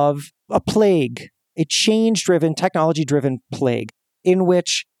of a plague, a change-driven, technology-driven plague, in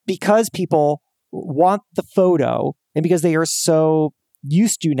which because people want the photo and because they are so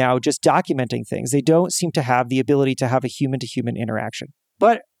used to now just documenting things, they don't seem to have the ability to have a human-to-human interaction.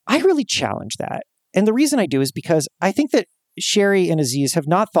 But I really challenge that. And the reason I do is because I think that Sherry and Aziz have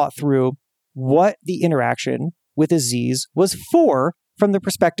not thought through what the interaction with Aziz was for from the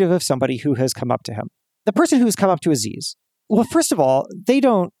perspective of somebody who has come up to him. The person who has come up to Aziz, well, first of all, they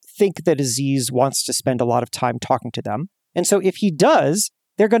don't think that Aziz wants to spend a lot of time talking to them. And so if he does,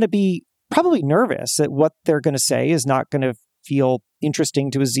 they're going to be probably nervous that what they're going to say is not going to feel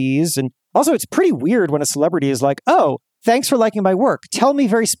interesting to Aziz. And also, it's pretty weird when a celebrity is like, oh, thanks for liking my work. Tell me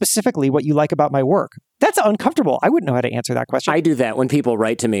very specifically what you like about my work. That's uncomfortable. I wouldn't know how to answer that question. I do that when people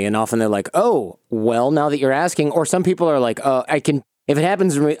write to me, and often they're like, oh, well, now that you're asking, or some people are like, if it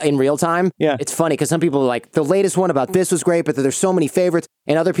happens in real time, yeah. It's funny because some people are like, the latest one about this was great, but there's so many favorites.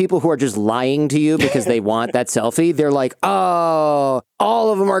 And other people who are just lying to you because they want that selfie, they're like, oh,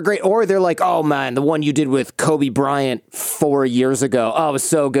 all of them are great. Or they're like, oh man, the one you did with Kobe Bryant 4 years ago. Oh, it was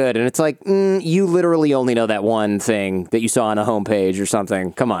so good. And it's like, you literally only know that one thing that you saw on a homepage or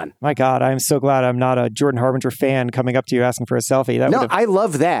something. Come on. My God, I'm so glad I'm not a Jordan Harbinger fan coming up to you asking for a selfie. I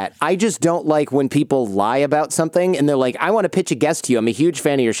love that. I just don't like when people lie about something and they're like, I want to pitch a guest to you. I'm a huge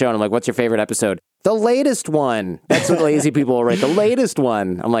fan of your show. And I'm like, what's your favorite episode? The latest one. That's what lazy people will write. The latest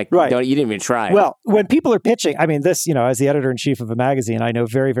one. I'm like, right. You didn't even try. Well, when people are pitching, I mean, this, as the editor-in-chief of a magazine, I know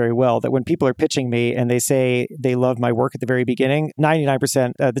very, very well that when people are pitching me and they say they love my work at the very beginning,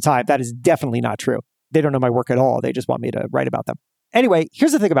 99% of the time, that is definitely not true. They don't know my work at all. They just want me to write about them. Anyway,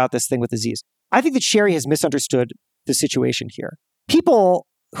 here's the thing about this thing with Aziz. I think that Sherry has misunderstood the situation here. People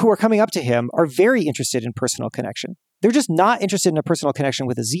who are coming up to him are very interested in personal connection. They're just not interested in a personal connection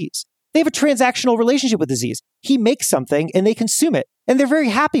with Aziz. They have a transactional relationship with Aziz. He makes something and they consume it. And they're very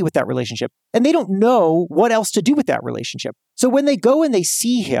happy with that relationship. And they don't know what else to do with that relationship. So when they go and they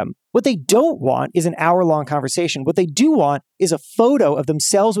see him, what they don't want is an hour-long conversation. What they do want is a photo of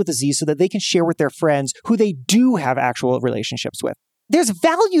themselves with Aziz so that they can share with their friends who they do have actual relationships with. There's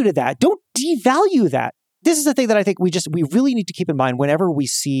value to that. Don't devalue that. This is the thing that I think we really need to keep in mind whenever we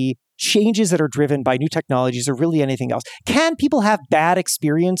see changes that are driven by new technologies or really anything else. Can people have bad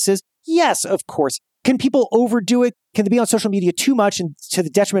experiences? Yes, of course. Can people overdo it? Can they be on social media too much and to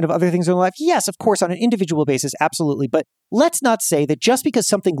the detriment of other things in their life? Yes, of course, on an individual basis, absolutely. But let's not say that just because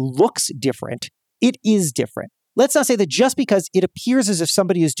something looks different, it is different. Let's not say that just because it appears as if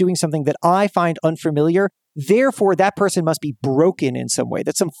somebody is doing something that I find unfamiliar, therefore that person must be broken in some way,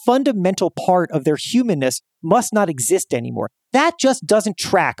 that some fundamental part of their humanness must not exist anymore. That just doesn't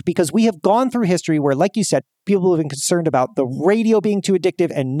track because we have gone through history where, like you said, people have been concerned about the radio being too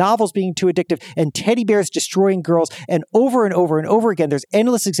addictive and novels being too addictive and teddy bears destroying girls. And over and over and over again, there's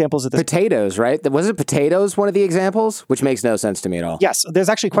endless examples of this. Potatoes, right? Wasn't potatoes one of the examples? Which makes no sense to me at all. Yes, there's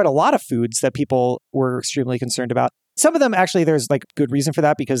actually quite a lot of foods that people were extremely concerned about. Some of them, actually, there's like good reason for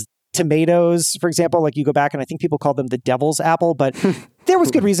that because tomatoes, for example, like you go back and I think people call them the devil's apple, but there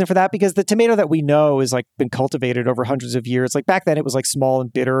was good reason for that because the tomato that we know is like been cultivated over hundreds of years. Like back then it was like small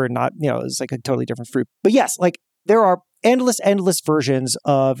and bitter and not, it was like a totally different fruit. But yes, like there are endless versions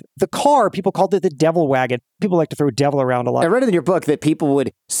of the car. People called it the devil wagon. People like to throw devil around a lot. I read in your book that people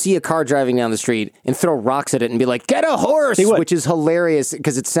would see a car driving down the street and throw rocks at it and be like, get a horse, which is hilarious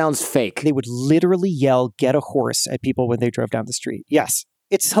because it sounds fake. They would literally yell, get a horse at people when they drove down the street. Yes.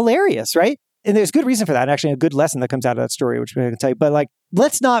 It's hilarious, right? And there's good reason for that. And actually a good lesson that comes out of that story, which I'm going to tell you. But like,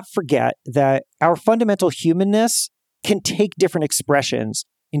 let's not forget that our fundamental humanness can take different expressions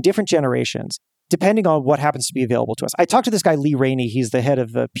in different generations, depending on what happens to be available to us. I talked to this guy, Lee Rainey. He's the head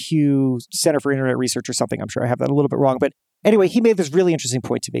of the Pew Center for Internet Research or something. I'm sure I have that a little bit wrong. But anyway, he made this really interesting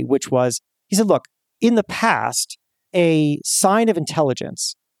point to me, which was, he said, look, in the past, a sign of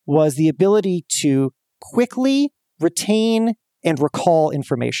intelligence was the ability to quickly retain and recall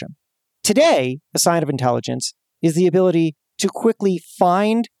information. Today, a sign of intelligence is the ability to quickly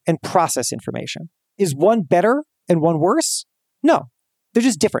find and process information. Is one better and one worse? No, they're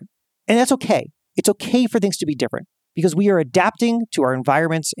just different. And that's okay. It's okay for things to be different because we are adapting to our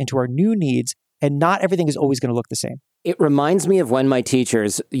environments and to our new needs, and not everything is always going to look the same. It reminds me of when my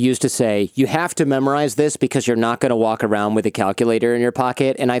teachers used to say, you have to memorize this because you're not going to walk around with a calculator in your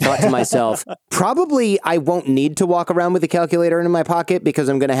pocket. And I thought to myself, probably I won't need to walk around with a calculator in my pocket because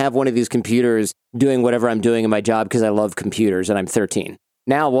I'm going to have one of these computers doing whatever I'm doing in my job because I love computers and I'm 13.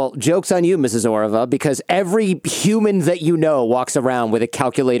 Now, well, joke's on you, Mrs. Oreva, because every human that you know walks around with a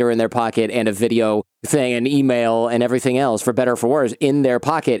calculator in their pocket and a video thing and email and everything else, for better or for worse, in their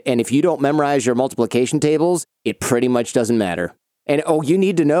pocket. And if you don't memorize your multiplication tables, it pretty much doesn't matter. And you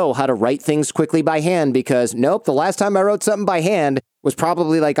need to know how to write things quickly by hand because, nope, the last time I wrote something by hand was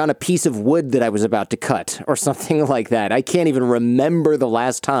probably like on a piece of wood that I was about to cut or something like that. I can't even remember the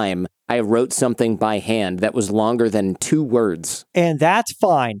last time I wrote something by hand that was longer than 2 words. And that's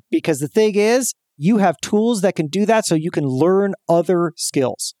fine because the thing is, you have tools that can do that so you can learn other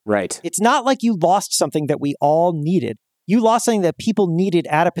skills. Right. It's not like you lost something that we all needed. You lost something that people needed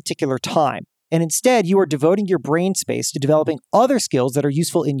at a particular time. And instead, you are devoting your brain space to developing other skills that are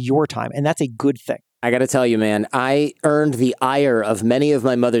useful in your time. And that's a good thing. I got to tell you, man, I earned the ire of many of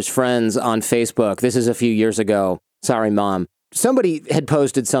my mother's friends on Facebook. This is a few years ago. Sorry, Mom. Somebody had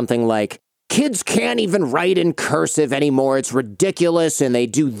posted something like, kids can't even write in cursive anymore. It's ridiculous. And they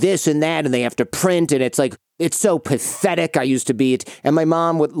do this and that and they have to print. And it's like, it's so pathetic. I used to be it. And my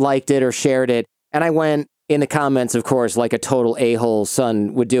mom liked it or shared it. And I went in the comments, of course, like a total a-hole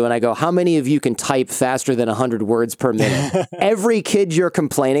son would do. And I go, how many of you can type faster than 100 words per minute? Every kid you're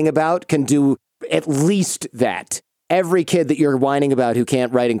complaining about can do at least that. every kid that you're whining about who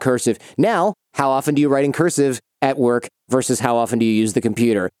can't write in cursive. Now, how often do you write in cursive at work versus how often do you use the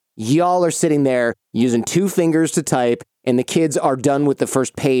computer? Y'all are sitting there using 2 fingers to type, and the kids are done with the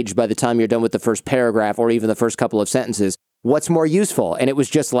first page by the time you're done with the first paragraph or even the first couple of sentences. What's more useful? And it was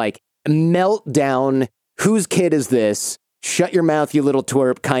just like meltdown. Whose kid is this? Shut your mouth, you little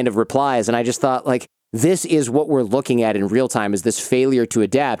twerp kind of replies. And I just thought, like, this is what we're looking at in real time, is this failure to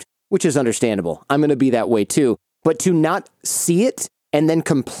adapt, which is understandable. I'm going to be that way too. But to not see it and then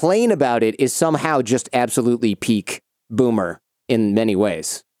complain about it is somehow just absolutely peak boomer in many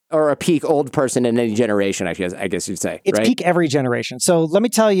ways. Or a peak old person in any generation, I guess you'd say. It's right? peak every generation. So let me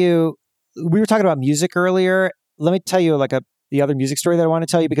tell you, we were talking about music earlier. Let me tell you the other music story that I want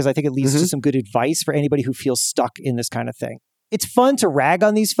to tell you, because I think it leads to some good advice for anybody who feels stuck in this kind of thing. It's fun to rag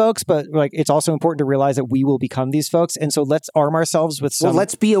on these folks, but like it's also important to realize that we will become these folks. And so let's arm ourselves with some... Well,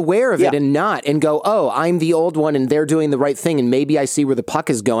 let's be aware of it and go, oh, I'm the old one and they're doing the right thing. And maybe I see where the puck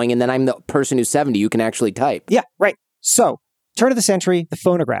is going. And then I'm the person who's 70 who can actually type. Yeah, right. So turn of the century, the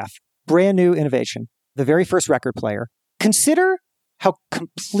phonograph, brand new innovation, the very first record player. Consider how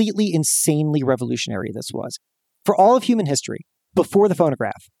completely insanely revolutionary this was. For all of human history, before the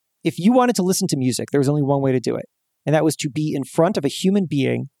phonograph, if you wanted to listen to music, there was only one way to do it. And that was to be in front of a human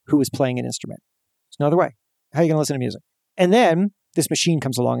being who was playing an instrument. There's no other way. How are you going to listen to music? And then this machine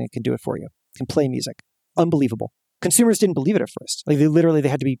comes along and can do it for you. It can play music. Unbelievable. Consumers didn't believe it at first. Like they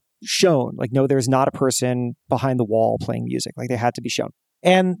had to be shown. Like, no, there's not a person behind the wall playing music. Like they had to be shown.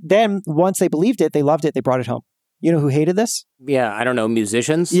 And then once they believed it, they loved it, they brought it home. You know who hated this? Yeah, I don't know,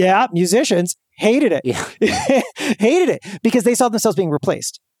 musicians? Yeah, musicians hated it. Yeah. Hated it because they saw themselves being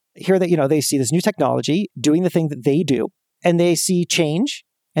replaced. Here that, they see this new technology doing the thing that they do, and they see change,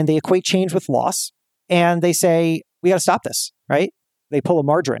 and they equate change with loss, and they say, we got to stop this, right? They pull a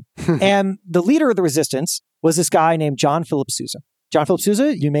margarine. And the leader of the resistance was this guy named John Philip Sousa. John Philip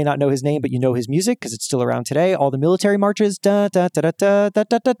Sousa, you may not know his name, but you know his music because it's still around today. All the military marches, da da da da da da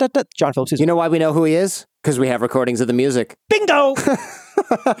da da da. John Philip Sousa. You know why we know who he is? Because we have recordings of the music. Bingo!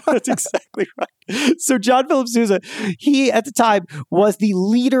 That's exactly right. So John Philip Sousa, he at the time was the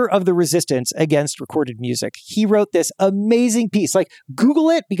leader of the resistance against recorded music. He wrote this amazing piece. Like,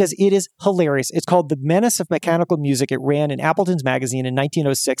 Google it because it is hilarious. It's called The Menace of Mechanical Music. It ran in Appleton's magazine in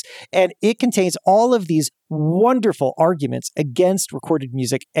 1906, and it contains all of these wonderful arguments against recorded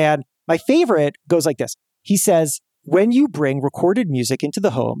music. And my favorite goes like this. He says, when you bring recorded music into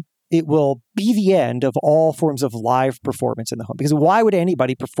the home, it will be the end of all forms of live performance in the home. Because why would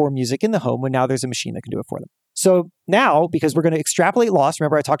anybody perform music in the home when now there's a machine that can do it for them? So now, because we're going to extrapolate loss,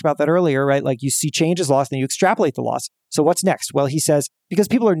 remember I talked about that earlier, right? Like you see change as loss, then you extrapolate the loss. So what's next? Well, he says, because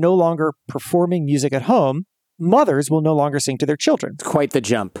people are no longer performing music at home, mothers will no longer sing to their children. It's quite the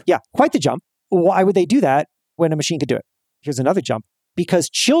jump. Yeah, quite the jump. Why would they do that when a machine could do it? Here's another jump. Because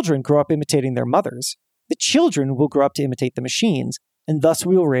children grow up imitating their mothers, the children will grow up to imitate the machines. And thus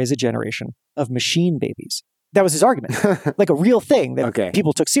we will raise a generation of machine babies. That was his argument, like a real thing that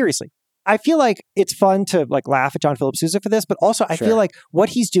people took seriously. I feel like it's fun to like laugh at John Philip Sousa for this, but also I feel like what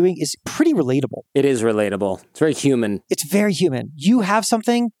he's doing is pretty relatable. It is relatable. It's very human. It's very human. You have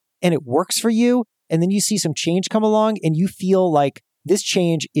something and it works for you, and then you see some change come along and you feel like this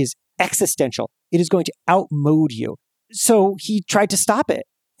change is existential. It is going to outmode you. So he tried to stop it.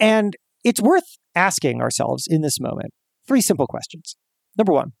 And it's worth asking ourselves in this moment 3 simple questions.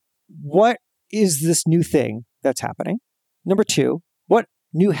 Number 1, what is this new thing that's happening? Number 2, what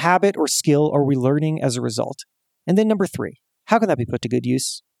new habit or skill are we learning as a result? And then number 3, how can that be put to good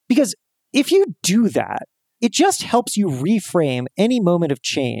use? Because if you do that, it just helps you reframe any moment of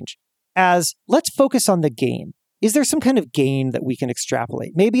change as, let's focus on the gain. Is there some kind of gain that we can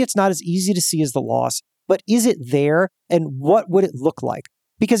extrapolate? Maybe it's not as easy to see as the loss, but is it there? And what would it look like?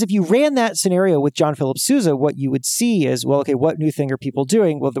 Because if you ran that scenario with John Philip Sousa, what you would see is, well, okay, what new thing are people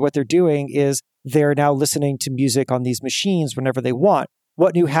doing? Well, what they're doing is they're now listening to music on these machines whenever they want.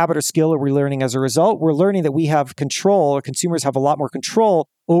 What new habit or skill are we learning as a result? We're learning that we have control, or consumers have a lot more control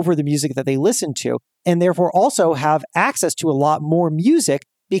over the music that they listen to, and therefore also have access to a lot more music,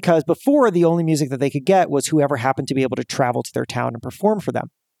 because before the only music that they could get was whoever happened to be able to travel to their town and perform for them.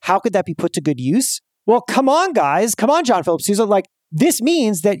 How could that be put to good use? Well, come on, guys. Come on, John Philip Sousa. Like, this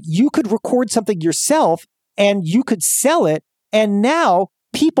means that you could record something yourself and you could sell it. And now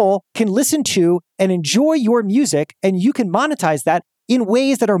people can listen to and enjoy your music, and you can monetize that in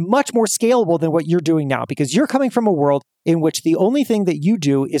ways that are much more scalable than what you're doing now, because you're coming from a world in which the only thing that you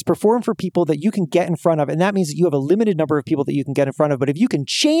do is perform for people that you can get in front of. And that means that you have a limited number of people that you can get in front of. But if you can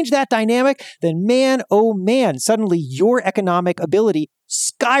change that dynamic, then man, oh man, suddenly your economic ability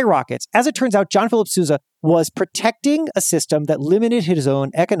skyrockets. As it turns out, John Philip Sousa was protecting a system that limited his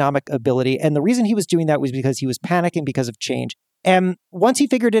own economic ability. And the reason he was doing that was because he was panicking because of change. And once he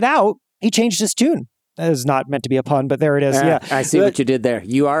figured it out, he changed his tune. That is not meant to be a pun, but there it is. Yeah, I see what you did there.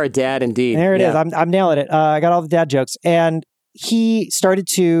 You are a dad indeed. There it is. I'm nailing it. I got all the dad jokes. And he started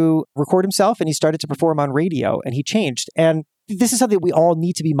to record himself and he started to perform on radio and he changed. And this is something we all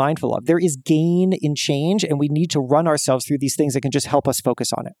need to be mindful of. There is gain in change and we need to run ourselves through these things that can just help us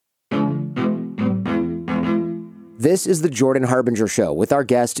focus on it. This is the Jordan Harbinger Show with our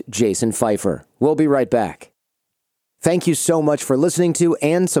guest, Jason Feifer. We'll be right back. Thank you so much for listening to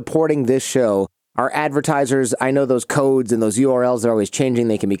and supporting this show. Our advertisers, I know those codes and those URLs are always changing.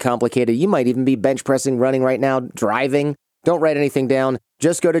 They can be complicated. You might even be bench pressing, running right now, driving. Don't write anything down.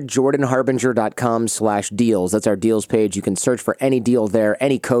 Just go to jordanharbinger.com/deals. That's our deals page. You can search for any deal there,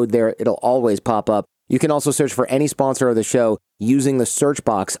 any code there. It'll always pop up. You can also search for any sponsor of the show using the search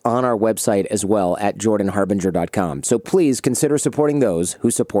box on our website as well at jordanharbinger.com. So please consider supporting those who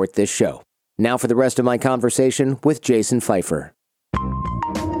support this show. Now for the rest of my conversation with Jason Feifer.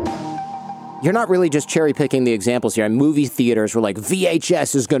 You're not really just cherry picking the examples here. Movie theaters were like,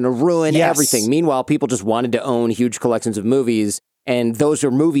 VHS is going to ruin everything. Meanwhile, people just wanted to own huge collections of movies, and those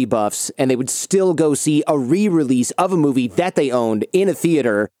are movie buffs, and they would still go see a re-release of a movie that they owned in a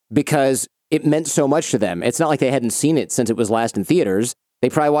theater because it meant so much to them. It's not like they hadn't seen it since it was last in theaters.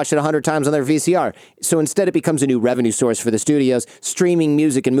 They probably watched it 100 times on their VCR. So instead, it becomes a new revenue source for the studios, streaming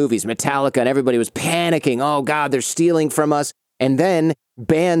music and movies. Metallica and everybody was panicking. Oh, God, they're stealing from us. And then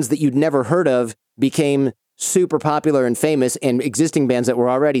bands that you'd never heard of became super popular and famous, and existing bands that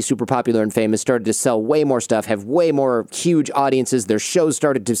were already super popular and famous started to sell way more stuff, have way more huge audiences. Their shows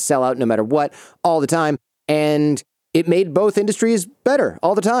started to sell out no matter what, all the time. And it made both industries better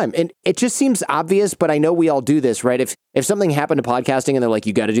all the time. And it just seems obvious, but I know we all do this, right? If something happened to podcasting and they're like,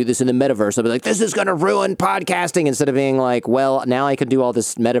 you got to do this in the metaverse, I'll be like, this is going to ruin podcasting, instead of being like, well, now I can do all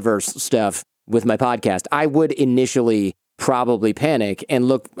this metaverse stuff with my podcast. I would initially probably panic and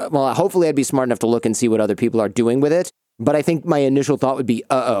look, well, hopefully I'd be smart enough to look and see what other people are doing with it. But I think my initial thought would be,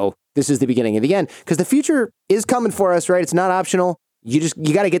 this is the beginning of the end. Because the future is coming for us, right? It's not optional. You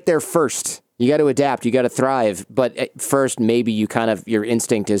got to get there first. You got to adapt. You got to thrive. But at first, maybe your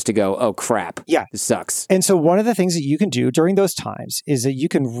instinct is to go, oh, crap. Yeah. This sucks. And so one of the things that you can do during those times is that you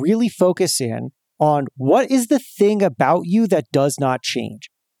can really focus in on what is the thing about you that does not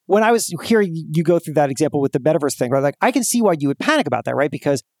change. When I was hearing you go through that example with the metaverse thing, right? Like, I can see why you would panic about that, right?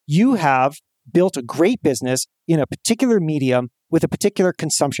 Because you have built a great business in a particular medium with a particular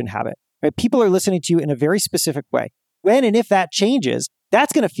consumption habit, right? People are listening to you in a very specific way. When and if that changes,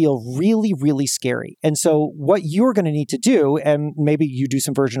 that's going to feel really, really scary. And so what you're going to need to do, and maybe you do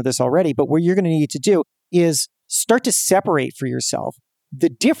some version of this already, but what you're going to need to do is start to separate for yourself the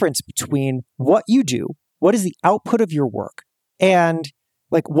difference between what you do, what is the output of your work, and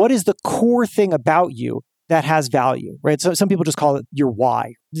like, what is the core thing about you that has value, right? So some people just call it your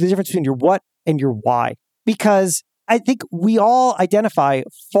why. The difference between your what and your why. Because I think we all identify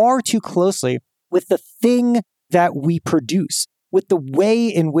far too closely with the thing that we produce, with the way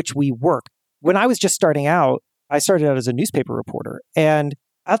in which we work. When I was just starting out, I started out as a newspaper reporter. And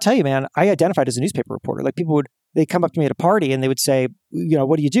I'll tell you, man, I identified as a newspaper reporter. Like, they'd come up to me at a party and they would say,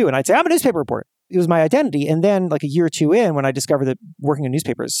 what do you do? And I'd say, I'm a newspaper reporter. It was my identity. And then like a year or two in, when I discovered that working in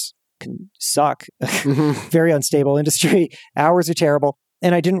newspapers can suck, very unstable industry, hours are terrible.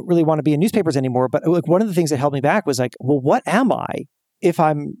 And I didn't really want to be in newspapers anymore. But like, one of the things that held me back was like, well, what am I if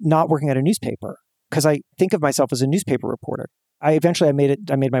I'm not working at a newspaper? Because I think of myself as a newspaper reporter. I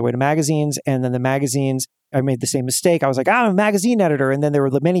made my way to magazines, and then the magazines, I made the same mistake. I was like, I'm a magazine editor. And then there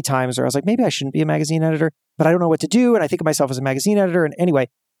were many times where I was like, maybe I shouldn't be a magazine editor, but I don't know what to do. And I think of myself as a magazine editor. And anyway,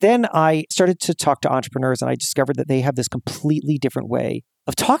 then I started to talk to entrepreneurs, and I discovered that they have this completely different way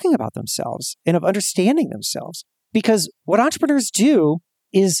of talking about themselves and of understanding themselves. Because what entrepreneurs do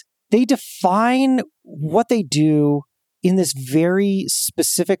is they define what they do in this very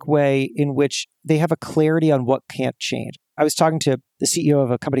specific way in which they have a clarity on what can't change. I was talking to the CEO of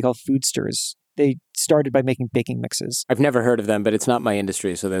a company called Foodsters. They started by making baking mixes. I've never heard of them, but it's not my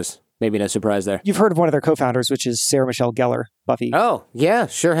industry, so there's maybe no surprise there. You've heard of one of their co-founders, which is Sarah Michelle Gellar, Buffy. Oh, yeah,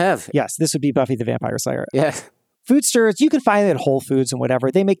 sure have. Yes, this would be Buffy the Vampire Slayer. Yeah. Foodsters, you can find it at Whole Foods and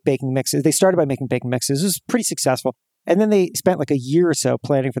whatever. They make baking mixes. They started by making baking mixes. It was pretty successful. And then they spent like a year or so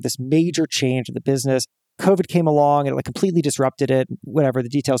planning for this major change in the business, COVID came along and it like completely disrupted it. Whatever, the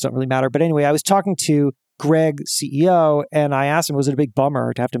details don't really matter. But anyway, I was talking to Greg, CEO, and I asked him, was it a big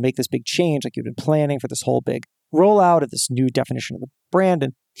bummer to have to make this big change? Like you've been planning for this whole big rollout of this new definition of the brand.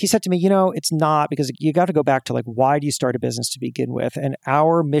 And he said to me, it's not, because you got to go back to like, why do you start a business to begin with? And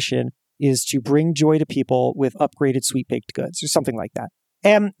our mission is to bring joy to people with upgraded sweet baked goods or something like that.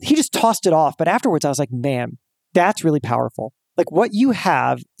 And he just tossed it off. But afterwards, I was like, man, that's really powerful. Like what you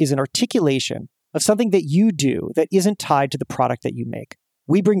have is an articulation of something that you do that isn't tied to the product that you make.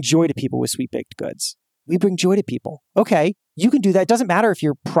 We bring joy to people with sweet baked goods. We bring joy to people. Okay, you can do that. It doesn't matter if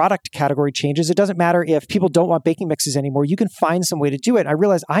your product category changes. It doesn't matter if people don't want baking mixes anymore. You can find some way to do it. I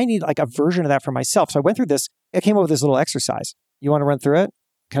realized I need like a version of that for myself. So I went through this. I came up with this little exercise. You want to run through it?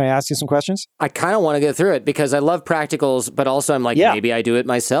 Can I ask you some questions? I kind of want to go through it because I love practicals, but also I'm like, maybe I do it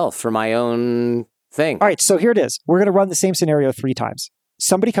myself for my own thing. All right, so here it is. We're going to run the same scenario 3 times.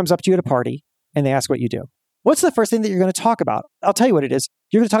 Somebody comes up to you at a party and they ask what you do. What's the first thing that you're going to talk about? I'll tell you what it is.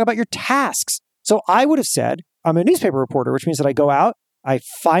 You're going to talk about your tasks. So I would have said, I'm a newspaper reporter, which means that I go out, I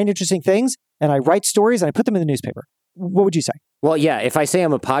find interesting things, and I write stories and I put them in the newspaper. What would you say? Well, yeah, if I say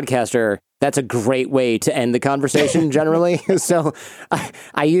I'm a podcaster, that's a great way to end the conversation generally. So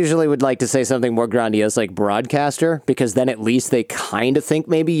I usually would like to say something more grandiose like broadcaster, because then at least they kind of think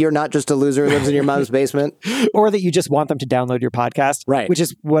maybe you're not just a loser who lives in your mom's basement. Or that you just want them to download your podcast. Right. Which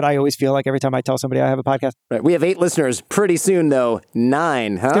is what I always feel like every time I tell somebody I have a podcast. Right. We have 8 listeners. Pretty soon, though,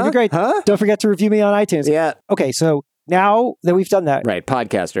 9. Huh? It's going to be great. Huh? Don't forget to review me on iTunes. Yeah. Okay, so now that we've done that. Right,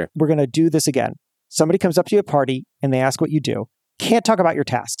 podcaster. We're going to do this again. Somebody comes up to you at a party and they ask what you do. Can't talk about your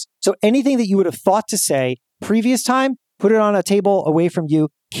tasks. So anything that you would have thought to say previous time, put it on a table away from you,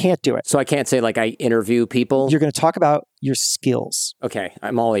 can't do it. So I can't say like I interview people? You're going to talk about your skills. Okay,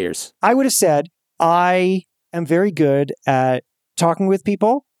 I'm all ears. I would have said, I am very good at talking with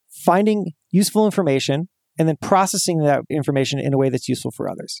people, finding useful information, and then processing that information in a way that's useful for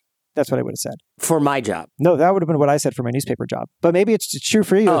others. That's what I would have said. For my job? No, that would have been what I said for my newspaper job. But maybe it's true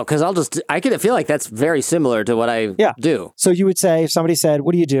for you. Oh, because I could feel like that's very similar to what I do. So you would say, if somebody said,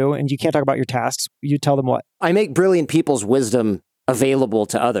 what do you do? And you can't talk about your tasks, you tell them what? I make brilliant people's wisdom available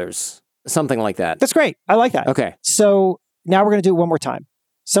to others. Something like that. That's great. I like that. Okay. So now we're going to do it one more time.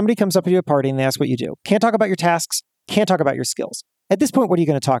 Somebody comes up to you at a party and they ask what you do. Can't talk about your tasks, can't talk about your skills. At this point, what are you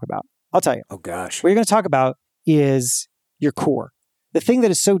going to talk about? I'll tell you. Oh, gosh. What you're going to talk about is your core. The thing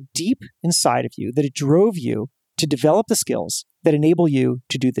that is so deep inside of you that it drove you to develop the skills that enable you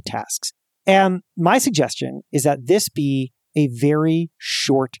to do the tasks. And my suggestion is that this be a very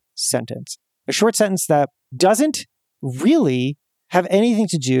short sentence. A short sentence that doesn't really have anything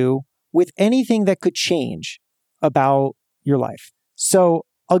to do with anything that could change about your life. So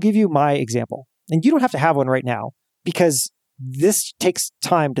I'll give you my example. And you don't have to have one right now because this takes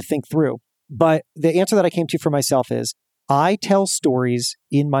time to think through. But the answer that I came to for myself is, I tell stories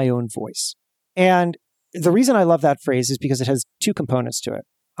in my own voice. And the reason I love that phrase is because it has 2 components to it.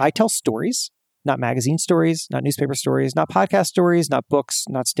 I tell stories, not magazine stories, not newspaper stories, not podcast stories, not books,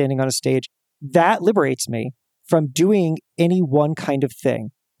 not standing on a stage. That liberates me from doing any one kind of thing.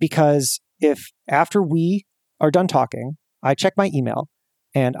 Because if after we are done talking, I check my email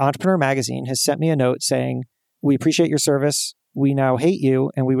and Entrepreneur Magazine has sent me a note saying, we appreciate your service, we now hate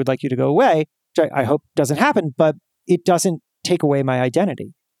you, and we would like you to go away, which I hope doesn't happen, but it doesn't take away my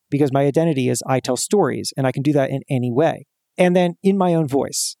identity, because my identity is I tell stories and I can do that in any way. And then in my own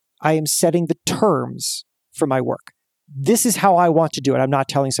voice, I am setting the terms for my work. This is how I want to do it. I'm not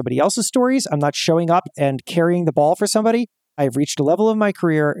telling somebody else's stories. I'm not showing up and carrying the ball for somebody. I have reached a level of my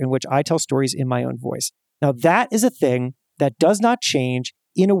career in which I tell stories in my own voice. Now, that is a thing that does not change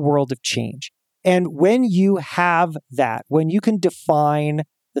in a world of change. And when you have that, when you can define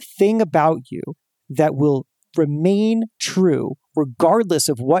the thing about you that will remain true regardless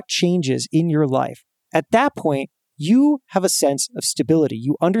of what changes in your life, at that point, you have a sense of stability.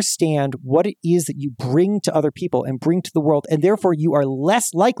 You understand what it is that you bring to other people and bring to the world, and therefore you are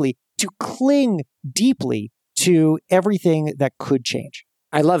less likely to cling deeply to everything that could change.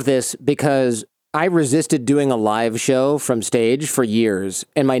 I love this because I resisted doing a live show from stage for years,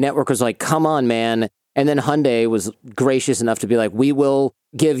 and my network was like, come on, man. And then Hyundai was gracious enough to be like, we will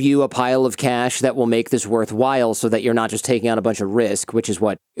give you a pile of cash that will make this worthwhile so that you're not just taking on a bunch of risk, which is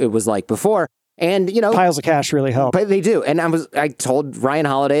what it was like before. And, you know, piles of cash really help. But they do. And I told Ryan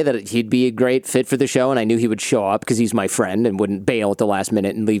Holiday that he'd be a great fit for the show, and I knew he would show up because he's my friend and wouldn't bail at the last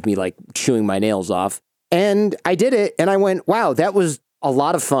minute and leave me like chewing my nails off. And I did it, and I went, wow, that was a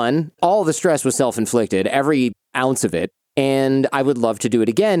lot of fun. All the stress was self-inflicted, every ounce of it. And I would love to do it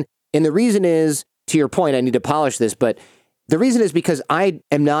again. And the reason is, to your point, I need to polish this, but The reason is because I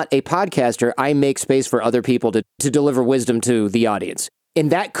am not a podcaster. I make space for other people to deliver wisdom to the audience. And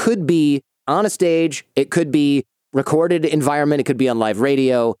that could be on a stage. It could be recorded environment. It could be on live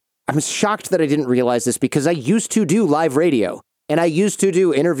radio. I'm shocked that I didn't realize this because I used to do live radio and I used to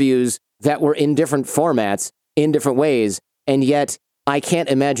do interviews that were in different formats in different ways. And yet I can't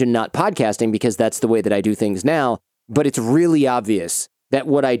imagine not podcasting because that's the way that I do things now. But it's really obvious that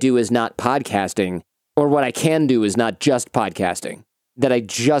what I do is not podcasting, or what I can do is not just podcasting, that I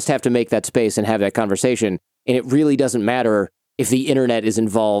just have to make that space and have that conversation. And it really doesn't matter if the internet is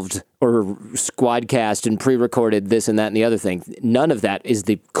involved or Squadcast and pre-recorded this and that and the other thing. None of that is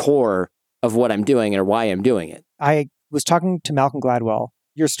the core of what I'm doing or why I'm doing it. I was talking to Malcolm Gladwell.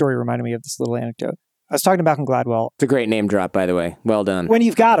 Your story reminded me of this little anecdote. I was talking to Malcolm Gladwell. It's a great name drop, by the way. Well done. When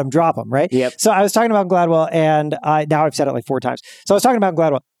you've got him, drop him, right? Yep. So I was talking about Gladwell, and now I've said it like 4 times. So I was talking about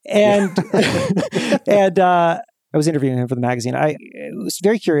Gladwell, and and I was interviewing him for the magazine. I was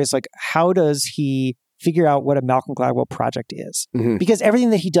very curious, like, how does he figure out what a Malcolm Gladwell project is? Mm-hmm. Because everything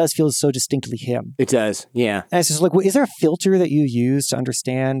that he does feels so distinctly him. It does, yeah. And it's just like, well, is there a filter that you use to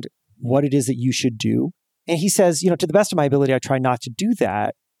understand what it is that you should do? And he says, to the best of my ability, I try not to do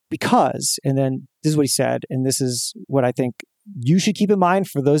that because, and then this is what he said, and this is what I think you should keep in mind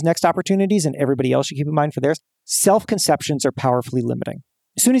for those next opportunities and everybody else should keep in mind for theirs. Self-conceptions are powerfully limiting.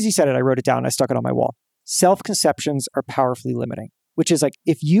 As soon as he said it, I wrote it down and I stuck it on my wall. Self-conceptions are powerfully limiting, which is like,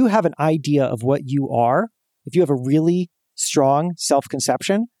 if you have an idea of what you are, if you have a really strong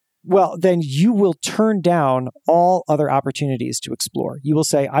self-conception, well, then you will turn down all other opportunities to explore. You will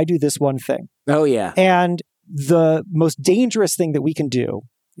say, I do this one thing. Oh, yeah. And the most dangerous thing that we can do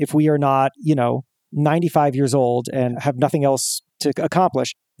if we are not, 95 years old and have nothing else to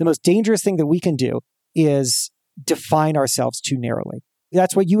accomplish, the most dangerous thing that we can do is define ourselves too narrowly.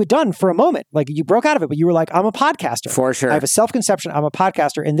 That's what you had done for a moment. Like, you broke out of it, but you were like, I'm a podcaster. For sure. I have a self-conception. I'm a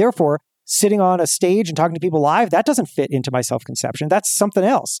podcaster. And therefore, sitting on a stage and talking to people live, that doesn't fit into my self-conception. That's something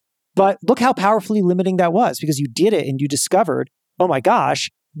else. But look how powerfully limiting that was, because you did it and you discovered, oh my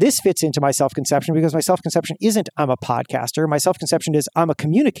gosh, this fits into my self-conception, because my self-conception isn't I'm a podcaster. My self-conception is I'm a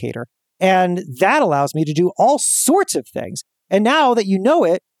communicator. And that allows me to do all sorts of things. And now that you know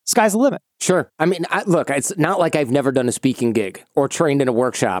it, sky's the limit. Sure. I mean, look, it's not like I've never done a speaking gig or trained in a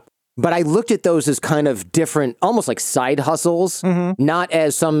workshop, but I looked at those as kind of different, almost like side hustles, not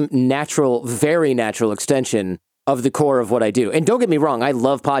as some natural, very natural extension of the core of what I do. And don't get me wrong, I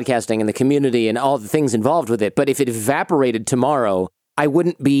love podcasting and the community and all the things involved with it. But if it evaporated tomorrow, I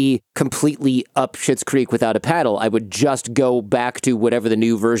wouldn't be completely up Schitt's Creek without a paddle. I would just go back to whatever the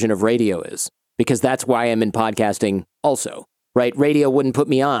new version of radio is, because that's why I'm in podcasting also, right? Radio wouldn't put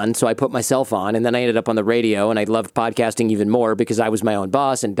me on, so I put myself on, and then I ended up on the radio, and I loved podcasting even more because I was my own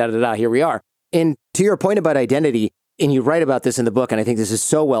boss, and da-da-da, here we are. And to your point about identity, and you write about this in the book, and I think this is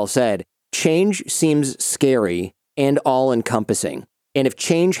so well said, change seems scary and all-encompassing. And if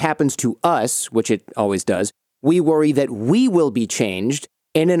change happens to us, which it always does, we worry that we will be changed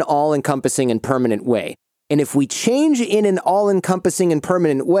in an all-encompassing and permanent way. And if we change in an all-encompassing and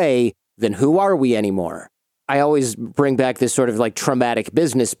permanent way, then who are we anymore? I always bring back this sort of like traumatic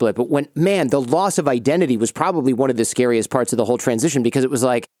business split, but the loss of identity was probably one of the scariest parts of the whole transition, because it was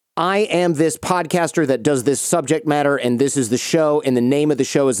like, I am this podcaster that does this subject matter, and this is the show, and the name of the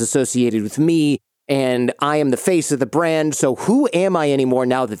show is associated with me, and I am the face of the brand. So who am I anymore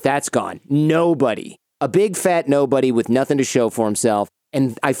now that that's gone? Nobody. A big fat nobody with nothing to show for himself.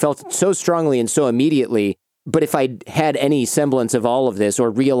 And I felt so strongly and so immediately. But if I had any semblance of all of this,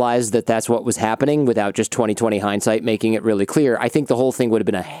 or realized that that's what was happening without just 20/20 hindsight making it really clear, I think the whole thing would have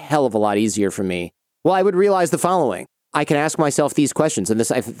been a hell of a lot easier for me. Well, I would realize the following. I can ask myself these questions, and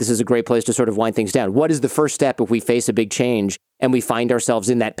this is a great place to sort of wind things down. What is the first step if we face a big change and we find ourselves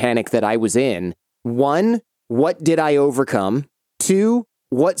in that panic that I was in? 1, what did I overcome? 2,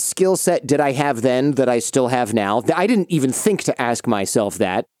 what skill set did I have then that I still have now? I didn't even think to ask myself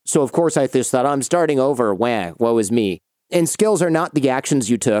that. So of course I just thought, I'm starting over. Woe is me. And skills are not the actions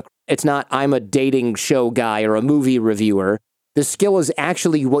you took. It's not, I'm a dating show guy or a movie reviewer. The skill is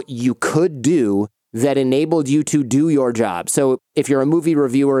actually what you could do that enabled you to do your job. So if you're a movie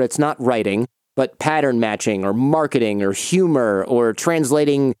reviewer, it's not writing, but pattern matching or marketing or humor or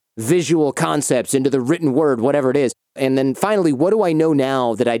translating visual concepts into the written word, whatever it is. And then finally, what do I know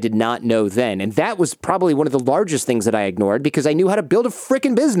now that I did not know then? And that was probably one of the largest things that I ignored, because I knew how to build a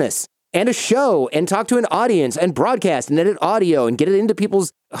freaking business and a show and talk to an audience and broadcast and edit audio and get it into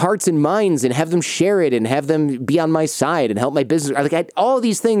people's hearts and minds and have them share it and have them be on my side and help my business. Like, I had all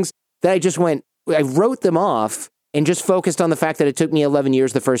these things that I wrote them off and just focused on the fact that it took me 11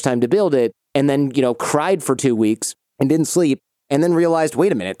 years the first time to build it, and then, cried for 2 weeks and didn't sleep. And then realized,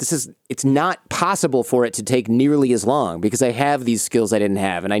 wait a minute, it's not possible for it to take nearly as long because I have these skills I didn't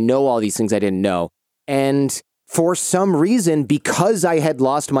have and I know all these things I didn't know. And for some reason, because I had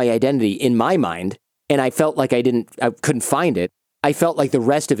lost my identity in my mind and I felt like I couldn't find it, I felt like the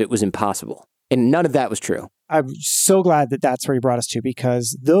rest of it was impossible. And none of that was true. I'm so glad that that's where you brought us to,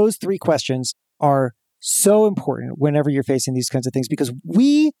 because those 3 questions are so important whenever you're facing these kinds of things, because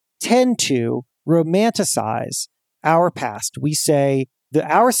we tend to romanticize our past. We say that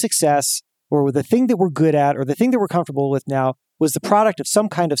our success or the thing that we're good at or the thing that we're comfortable with now was the product of some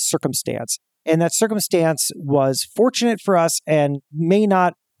kind of circumstance. And that circumstance was fortunate for us and may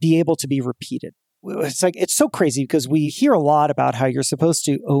not be able to be repeated. It's so crazy because we hear a lot about how you're supposed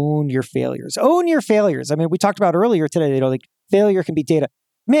to own your failures. Own your failures. I mean, we talked about earlier today, like failure can be data.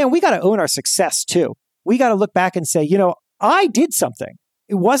 Man, we got to own our success too. We got to look back and say, I did something.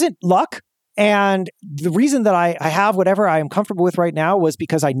 It wasn't luck. And the reason that I have whatever I am comfortable with right now was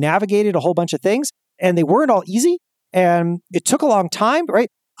because I navigated a whole bunch of things and they weren't all easy and it took a long time, right?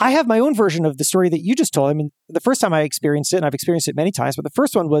 I have my own version of the story that you just told. I mean, the first time I experienced it, and I've experienced it many times, but the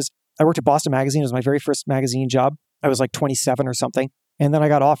first one was I worked at Boston Magazine. It was my very first magazine job. I was like 27 or something. And then I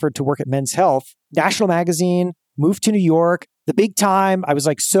got offered to work at Men's Health, national magazine, moved to New York, the big time. I was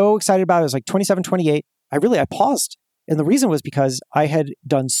like so excited about it. I was like 27, 28. I paused. And the reason was because I had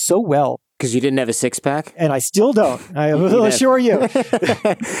done so well. Because you didn't have a 6-pack? And I still don't. I will assure you.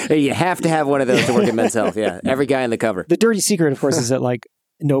 You have to have one of those to work at Men's Health. Yeah. Every guy on the cover. The dirty secret, of course, is that like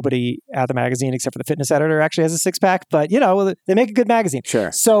nobody at the magazine except for the fitness editor actually has a 6-pack. But, they make a good magazine.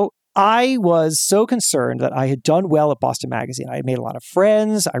 Sure. So I was so concerned that I had done well at Boston Magazine. I had made a lot of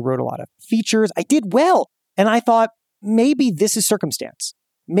friends. I wrote a lot of features. I did well. And I thought, maybe this is circumstance.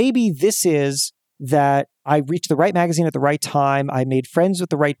 Maybe this is that I reached the right magazine at the right time. I made friends with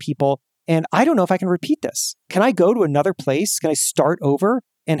the right people. And I don't know if I can repeat this. Can I go to another place? Can I start over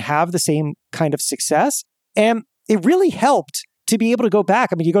and have the same kind of success? And it really helped to be able to go back.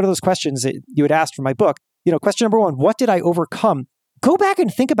 I mean, you go to those questions that you had asked for my book. Question number 1, what did I overcome? Go back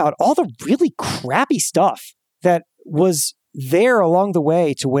and think about all the really crappy stuff that was there along the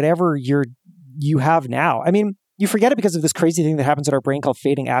way to whatever you have now. I mean, you forget it because of this crazy thing that happens in our brain called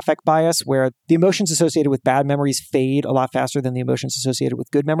fading affect bias, where the emotions associated with bad memories fade a lot faster than the emotions associated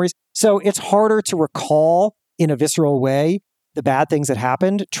with good memories. So it's harder to recall in a visceral way the bad things that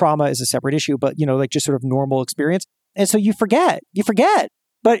happened. Trauma is a separate issue, but like just sort of normal experience. And so you forget.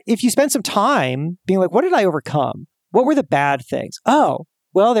 But if you spend some time being like, what did I overcome? What were the bad things? Oh,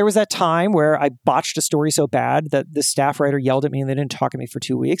 well, there was that time where I botched a story so bad that the staff writer yelled at me and they didn't talk to me for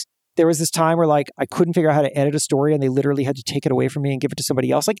 2 weeks. There was this time where like I couldn't figure out how to edit a story and they literally had to take it away from me and give it to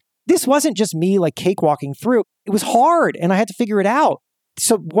somebody else. Like this wasn't just me like cakewalking through. It was hard and I had to figure it out.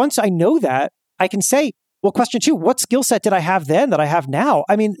 So once I know that, I can say, well, question 2, what skill set did I have then that I have now?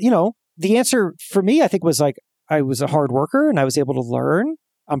 I mean, the answer for me, I think was like, I was a hard worker and I was able to learn.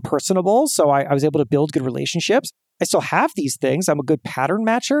 I'm personable. So I was able to build good relationships. I still have these things. I'm a good pattern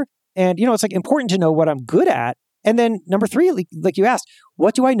matcher. And, it's like important to know what I'm good at. And then number 3, like you asked,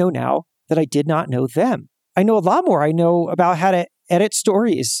 what do I know now that I did not know then? I know a lot more. I know about how to edit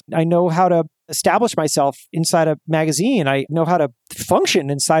stories. I know how to establish myself inside a magazine. I know how to function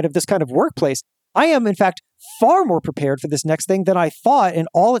inside of this kind of workplace. I am, in fact, far more prepared for this next thing than I thought. And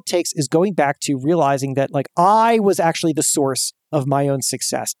all it takes is going back to realizing that like I was actually the source of my own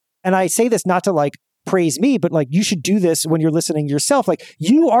success. And I say this not to like praise me, but like you should do this when you're listening yourself. Like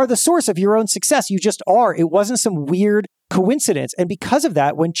you are the source of your own success. You just are. It wasn't some weird coincidence. And because of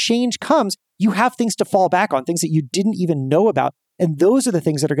that, when change comes, you have things to fall back on, things that you didn't even know about. And those are the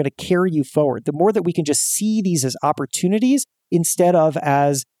things that are going to carry you forward. The more that we can just see these as opportunities instead of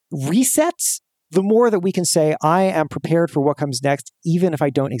as resets, the more that we can say, I am prepared for what comes next, even if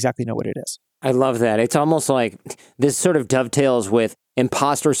I don't exactly know what it is. I love that. It's almost like this sort of dovetails with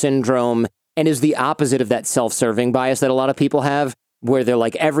imposter syndrome and is the opposite of that self-serving bias that a lot of people have, where they're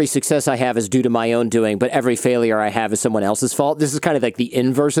like, every success I have is due to my own doing, but every failure I have is someone else's fault. This is kind of like the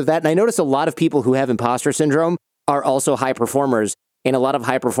inverse of that. And I notice a lot of people who have imposter syndrome are also high performers. And a lot of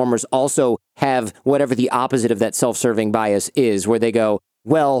high performers also have whatever the opposite of that self-serving bias is, where they go,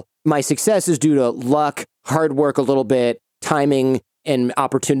 well, my success is due to luck, hard work a little bit, timing, and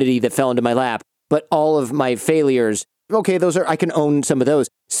opportunity that fell into my lap. But all of my failures, okay, I can own some of those.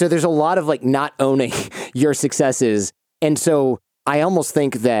 So there's a lot of like not owning your successes. And so I almost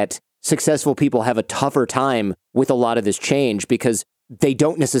think that successful people have a tougher time with a lot of this change because they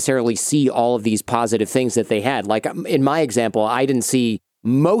don't necessarily see all of these positive things that they had. Like in my example, I didn't see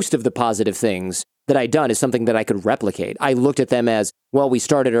most of the positive things that I'd done as something that I could replicate. I looked at them as, well, we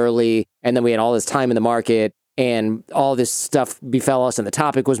started early and then we had all this time in the market and all this stuff befell us, and the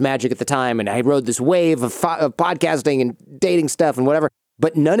topic was magic at the time, and I rode this wave of podcasting and dating stuff and whatever.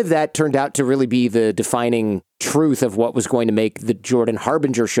 But none of that turned out to really be the defining truth of what was going to make the Jordan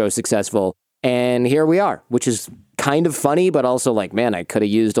Harbinger show successful. And here we are, which is kind of funny, but also like, man, I could have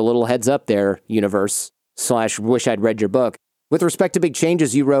used a little heads up there, universe / wish I'd read your book. With respect to big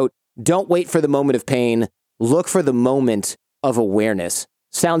changes, you wrote, don't wait for the moment of pain. Look for the moment of awareness.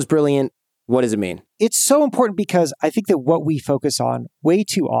 Sounds brilliant. What does it mean? It's so important because I think that what we focus on way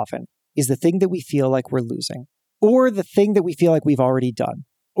too often is the thing that we feel like we're losing, or the thing that we feel like we've already done,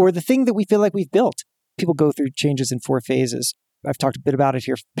 or the thing that we feel like we've built. People go through changes in 4 phases. I've talked a bit about it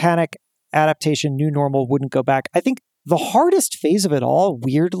here. Panic, adaptation, new normal, wouldn't go back. I think the hardest phase of it all,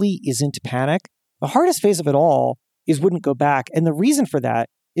 weirdly, isn't panic. The hardest phase of it all is wouldn't go back. And the reason for that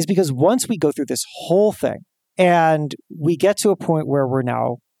is because once we go through this whole thing and we get to a point where we're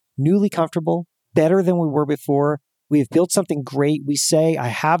now newly comfortable, better than we were before, we've built something great, we say, I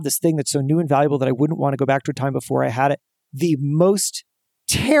have this thing that's so new and valuable that I wouldn't want to go back to a time before I had it, the most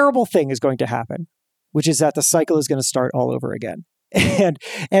terrible thing is going to happen, which is that the cycle is going to start all over again.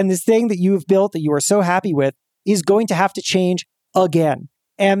 And this thing that you have built that you are so happy with is going to have to change again.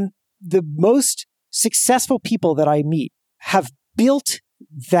 And the most successful people that I meet have built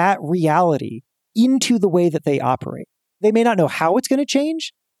that reality into the way that they operate. They may not know how it's going to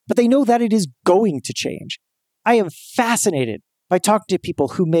change, but they know that it is going to change. I am fascinated by talking to people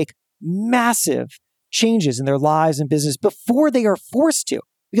who make massive changes in their lives and business before they are forced to,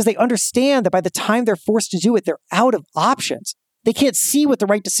 because they understand that by the time they're forced to do it, they're out of options. They can't see what the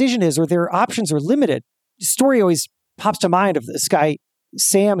right decision is, or their options are limited. The story always pops to mind of this guy,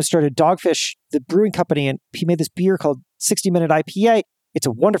 Sam, who started Dogfish, the brewing company, and he made this beer called 60-Minute IPA. It's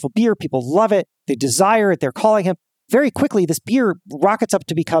a wonderful beer. People love it. They desire it. They're calling him. Very quickly, this beer rockets up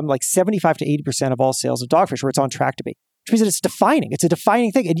to become like 75 to 80% of all sales of Dogfish, where it's on track to be, which means that it's defining. It's a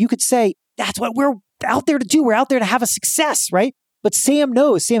defining thing. And you could say, that's what we're out there to do. We're out there to have a success, right? But Sam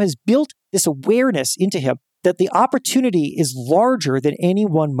knows, Sam has built this awareness into him that the opportunity is larger than any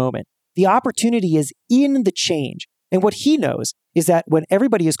one moment. The opportunity is in the change. And what he knows is that when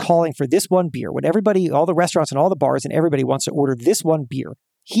everybody is calling for this one beer, when everybody, all the restaurants and all the bars and everybody wants to order this one beer,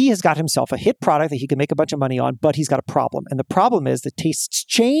 he has got himself a hit product that he can make a bunch of money on, but he's got a problem. And the problem is that tastes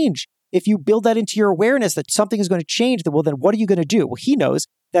change. If you build that into your awareness that something is going to change, then what are you going to do? Well, he knows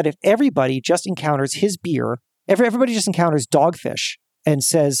that if everybody just encounters his beer, everybody just encounters Dogfish and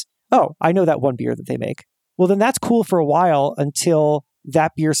says, oh, I know that one beer that they make. Well, then that's cool for a while until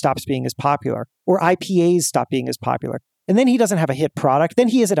that beer stops being as popular, or IPAs stop being as popular. And then he doesn't have a hit product. Then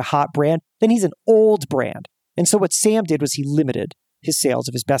he isn't a hot brand. Then he's an old brand. And so what Sam did was he limited his sales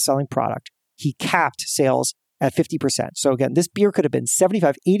of his best-selling product. He capped sales at 50%. So again, this beer could have been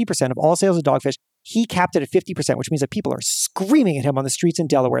 75, 80% of all sales of Dogfish. He capped it at 50%, which means that people are screaming at him on the streets in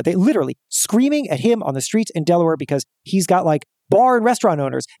Delaware. They literally screaming at him on the streets in Delaware because he's got like bar and restaurant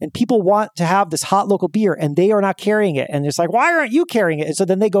owners and people want to have this hot local beer and they are not carrying it. And it's like, why aren't you carrying it? And so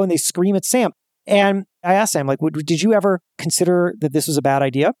then they go and they scream at Sam. And I asked Sam, like, did you ever consider that this was a bad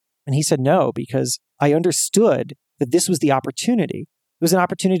idea? And he said, no, because I understood that this was the opportunity. It was an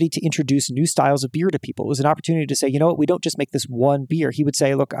opportunity to introduce new styles of beer to people. It was an opportunity to say, you know what, we don't just make this one beer. He would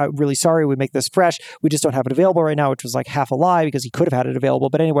say, look, I'm really sorry, we make this fresh. We just don't have it available right now, which was like half a lie because he could have had it available.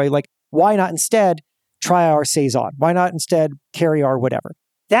 But anyway, like, why not instead try our Saison? Why not instead carry our whatever?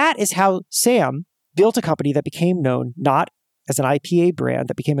 That is how Sam built a company that became known not as an IPA brand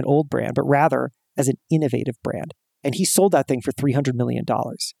that became an old brand, but rather as an innovative brand. And he sold that thing for $300 million.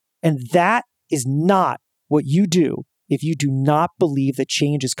 And that is not what you do if you do not believe that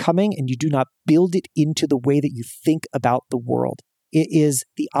change is coming and you do not build it into the way that you think about the world. It is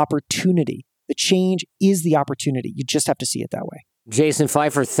the opportunity. The change is the opportunity. You just have to see it that way. Jason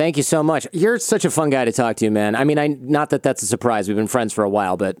Feifer, thank you so much. You're such a fun guy to talk to, man. I mean, not that that's a surprise. We've been friends for a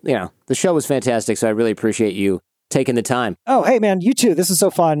while, but you know, the show was fantastic. So I really appreciate you taking the time. Oh, hey, man, you too. This is so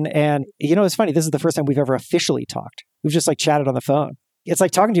fun. And you know, it's funny. This is the first time we've ever officially talked. We've just like chatted on the phone. It's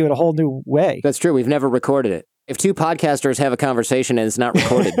like talking to you in a whole new way. That's true. We've never recorded it. If two podcasters have a conversation and it's not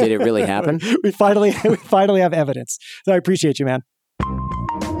recorded, did it really happen? we finally have evidence. So I appreciate you, man.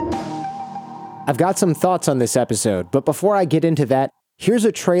 I've got some thoughts on this episode, but before I get into that, here's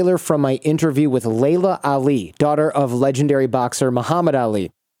a trailer from my interview with Layla Ali, daughter of legendary boxer Muhammad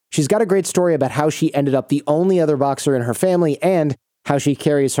Ali. She's got a great story about how she ended up the only other boxer in her family and how she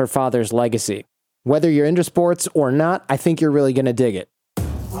carries her father's legacy. Whether you're into sports or not, I think you're really going to dig it.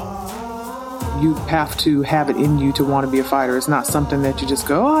 You have to have it in you to want to be a fighter. It's not something that you just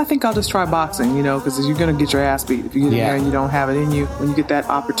go, oh, I think I'll just try boxing, because you're going to get your ass beat. If you get in there and you don't have it in you, when you get that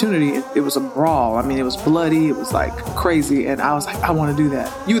opportunity, it was a brawl. I mean, it was bloody. It was like crazy. And I was like, I want to do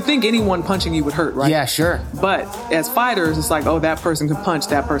that. You would think anyone punching you would hurt, right? Yeah, sure. But as fighters, it's like, oh, that person can punch,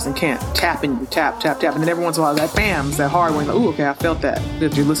 that person can't. Tapping you, tap, tap, tap. And then every once in a while, that bam, it's that hard one. Like, ooh, okay, I felt that.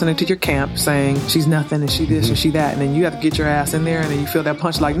 If you're listening to your camp saying, she's nothing, and she this, and she that, and then you have to get your ass in there, and then you feel that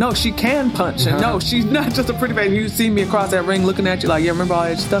punch like, no, she can punch. And no, she's not just a pretty face. You see me across that ring looking at you like, yeah, remember all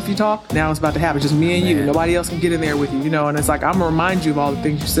that stuff you talk? Now it's about to happen. Just me and you. Nobody else can get in there with you, And it's like, I'm going to remind you of all the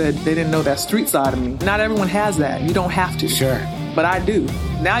things you said. They didn't know that street side of me. Not everyone has that. You don't have to. Sure. But I do.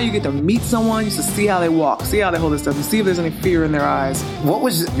 Now you get to meet someone, you to see how they walk, see how they hold this stuff, and see if there's any fear in their eyes. What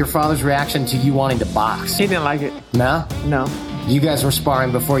was your father's reaction to you wanting to box? He didn't like it. No? No. You guys were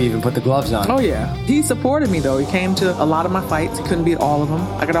sparring before you even put the gloves on. Oh, yeah. He supported me, though. He came to a lot of my fights. He couldn't beat all of them.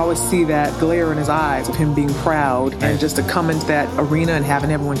 I could always see that glare in his eyes of him being proud. And just to come into that arena and having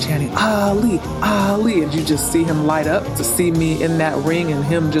everyone chanting, Ali, Ali. And you just see him light up. To see me in that ring and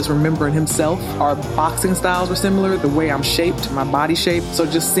him just remembering himself. Our boxing styles were similar. The way I'm shaped, my body shape. So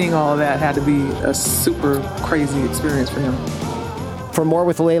just seeing all of that had to be a super crazy experience for him. For more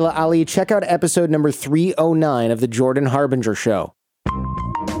with Laila Ali, check out episode number 309 of The Jordan Harbinger Show.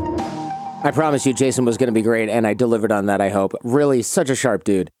 I promised you Jason was going to be great, and I delivered on that, I hope. Really, such a sharp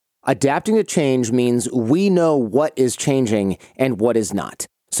dude. Adapting to change means we know what is changing and what is not.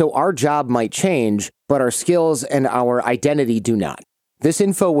 So our job might change, but our skills and our identity do not. This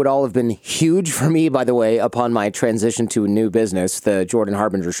info would all have been huge for me, by the way, upon my transition to a new business, The Jordan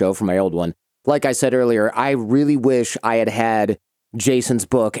Harbinger Show, from my old one. Like I said earlier, I really wish I had Jason's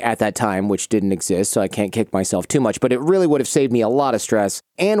book at that time, which didn't exist, so I can't kick myself too much, but it really would have saved me a lot of stress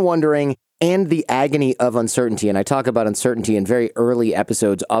and wondering and the agony of uncertainty. And I talk about uncertainty in very early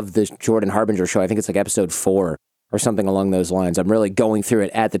episodes of the Jordan Harbinger Show. I think it's like episode 4 or something along those lines. I'm really going through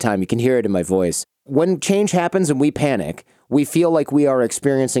it at the time. You can hear it in my voice. When change happens and we panic, we feel like we are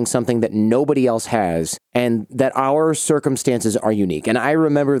experiencing something that nobody else has and that our circumstances are unique. And I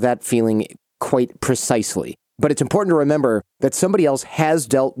remember that feeling quite precisely. But it's important to remember that somebody else has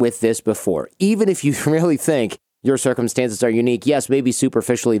dealt with this before. Even if you really think your circumstances are unique, yes, maybe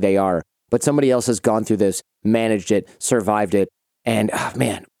superficially they are, but somebody else has gone through this, managed it, survived it, and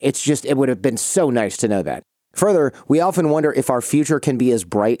man, it would have been so nice to know that. Further, we often wonder if our future can be as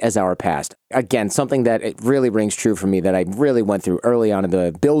bright as our past. Again, something that it really rings true for me that I really went through early on in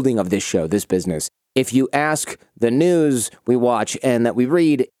the building of this show, this business. If you ask the news we watch and that we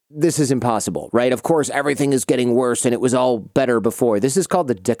read, this is impossible, right? Of course, everything is getting worse and it was all better before. This is called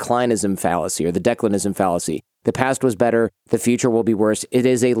the declinism fallacy or the declinism fallacy. The past was better, the future will be worse. It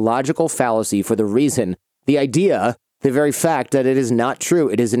is a logical fallacy for the reason, the idea, the very fact that it is not true.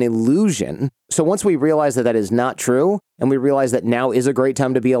 It is an illusion. So once we realize that that is not true, and we realize that now is a great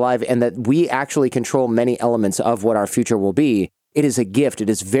time to be alive and that we actually control many elements of what our future will be, it is a gift. It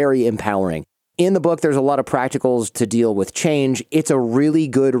is very empowering. In the book, there's a lot of practicals to deal with change. It's a really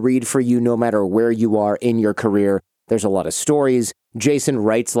good read for you no matter where you are in your career. There's a lot of stories. Jason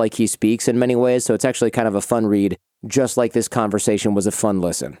writes like he speaks in many ways, so it's actually kind of a fun read, just like this conversation was a fun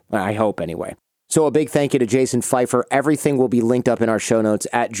listen. I hope, anyway. So a big thank you to Jason Feifer. Everything will be linked up in our show notes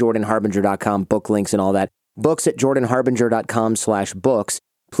at jordanharbinger.com, book links and all that. Books at jordanharbinger.com/books.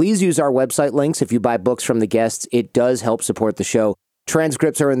 Please use our website links if you buy books from the guests. It does help support the show.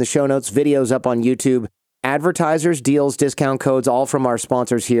 Transcripts are in the show notes, videos up on YouTube. Advertisers, deals, discount codes, all from our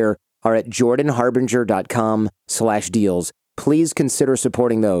sponsors here are at jordanharbinger.com/deals. Please consider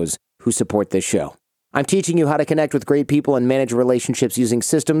supporting those who support this show. I'm teaching you how to connect with great people and manage relationships using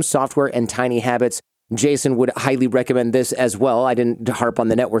systems, software, and tiny habits. Jason would highly recommend this as well. I didn't harp on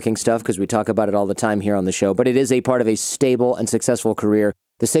the networking stuff because we talk about it all the time here on the show, but it is a part of a stable and successful career.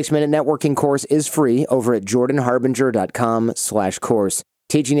 The 6-minute networking course is free over at jordanharbinger.com/course,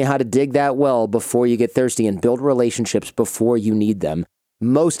 teaching you how to dig that well before you get thirsty and build relationships before you need them.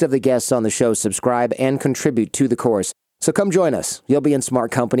 Most of the guests on the show subscribe and contribute to the course, so come join us. You'll be in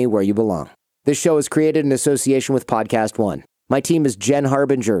smart company where you belong. This show is created in association with Podcast One. My team is Jen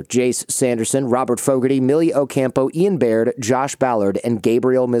Harbinger, Jace Sanderson, Robert Fogarty, Millie Ocampo, Ian Baird, Josh Ballard, and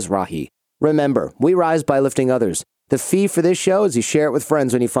Gabriel Mizrahi. Remember, we rise by lifting others. The fee for this show is you share it with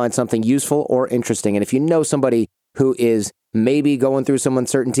friends when you find something useful or interesting. And if you know somebody who is maybe going through some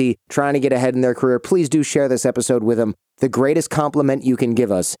uncertainty, trying to get ahead in their career, please do share this episode with them. The greatest compliment you can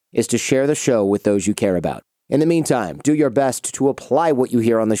give us is to share the show with those you care about. In the meantime, do your best to apply what you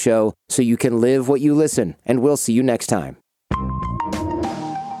hear on the show so you can live what you listen, and we'll see you next time.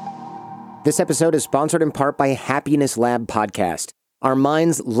 This episode is sponsored in part by Happiness Lab Podcast. Our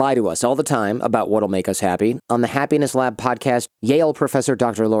minds lie to us all the time about what'll make us happy. On the Happiness Lab podcast, Yale professor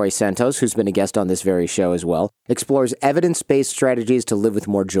Dr. Laurie Santos, who's been a guest on this very show as well, explores evidence-based strategies to live with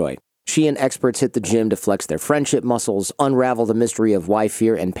more joy. She and experts hit the gym to flex their friendship muscles, unravel the mystery of why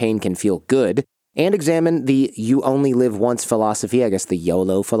fear and pain can feel good, and examine the you only live once philosophy, I guess the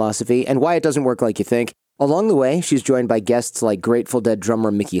YOLO philosophy, and why it doesn't work like you think. Along the way, she's joined by guests like Grateful Dead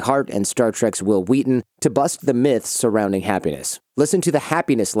drummer Mickey Hart and Star Trek's Will Wheaton to bust the myths surrounding happiness. Listen to the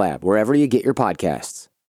Happiness Lab wherever you get your podcasts.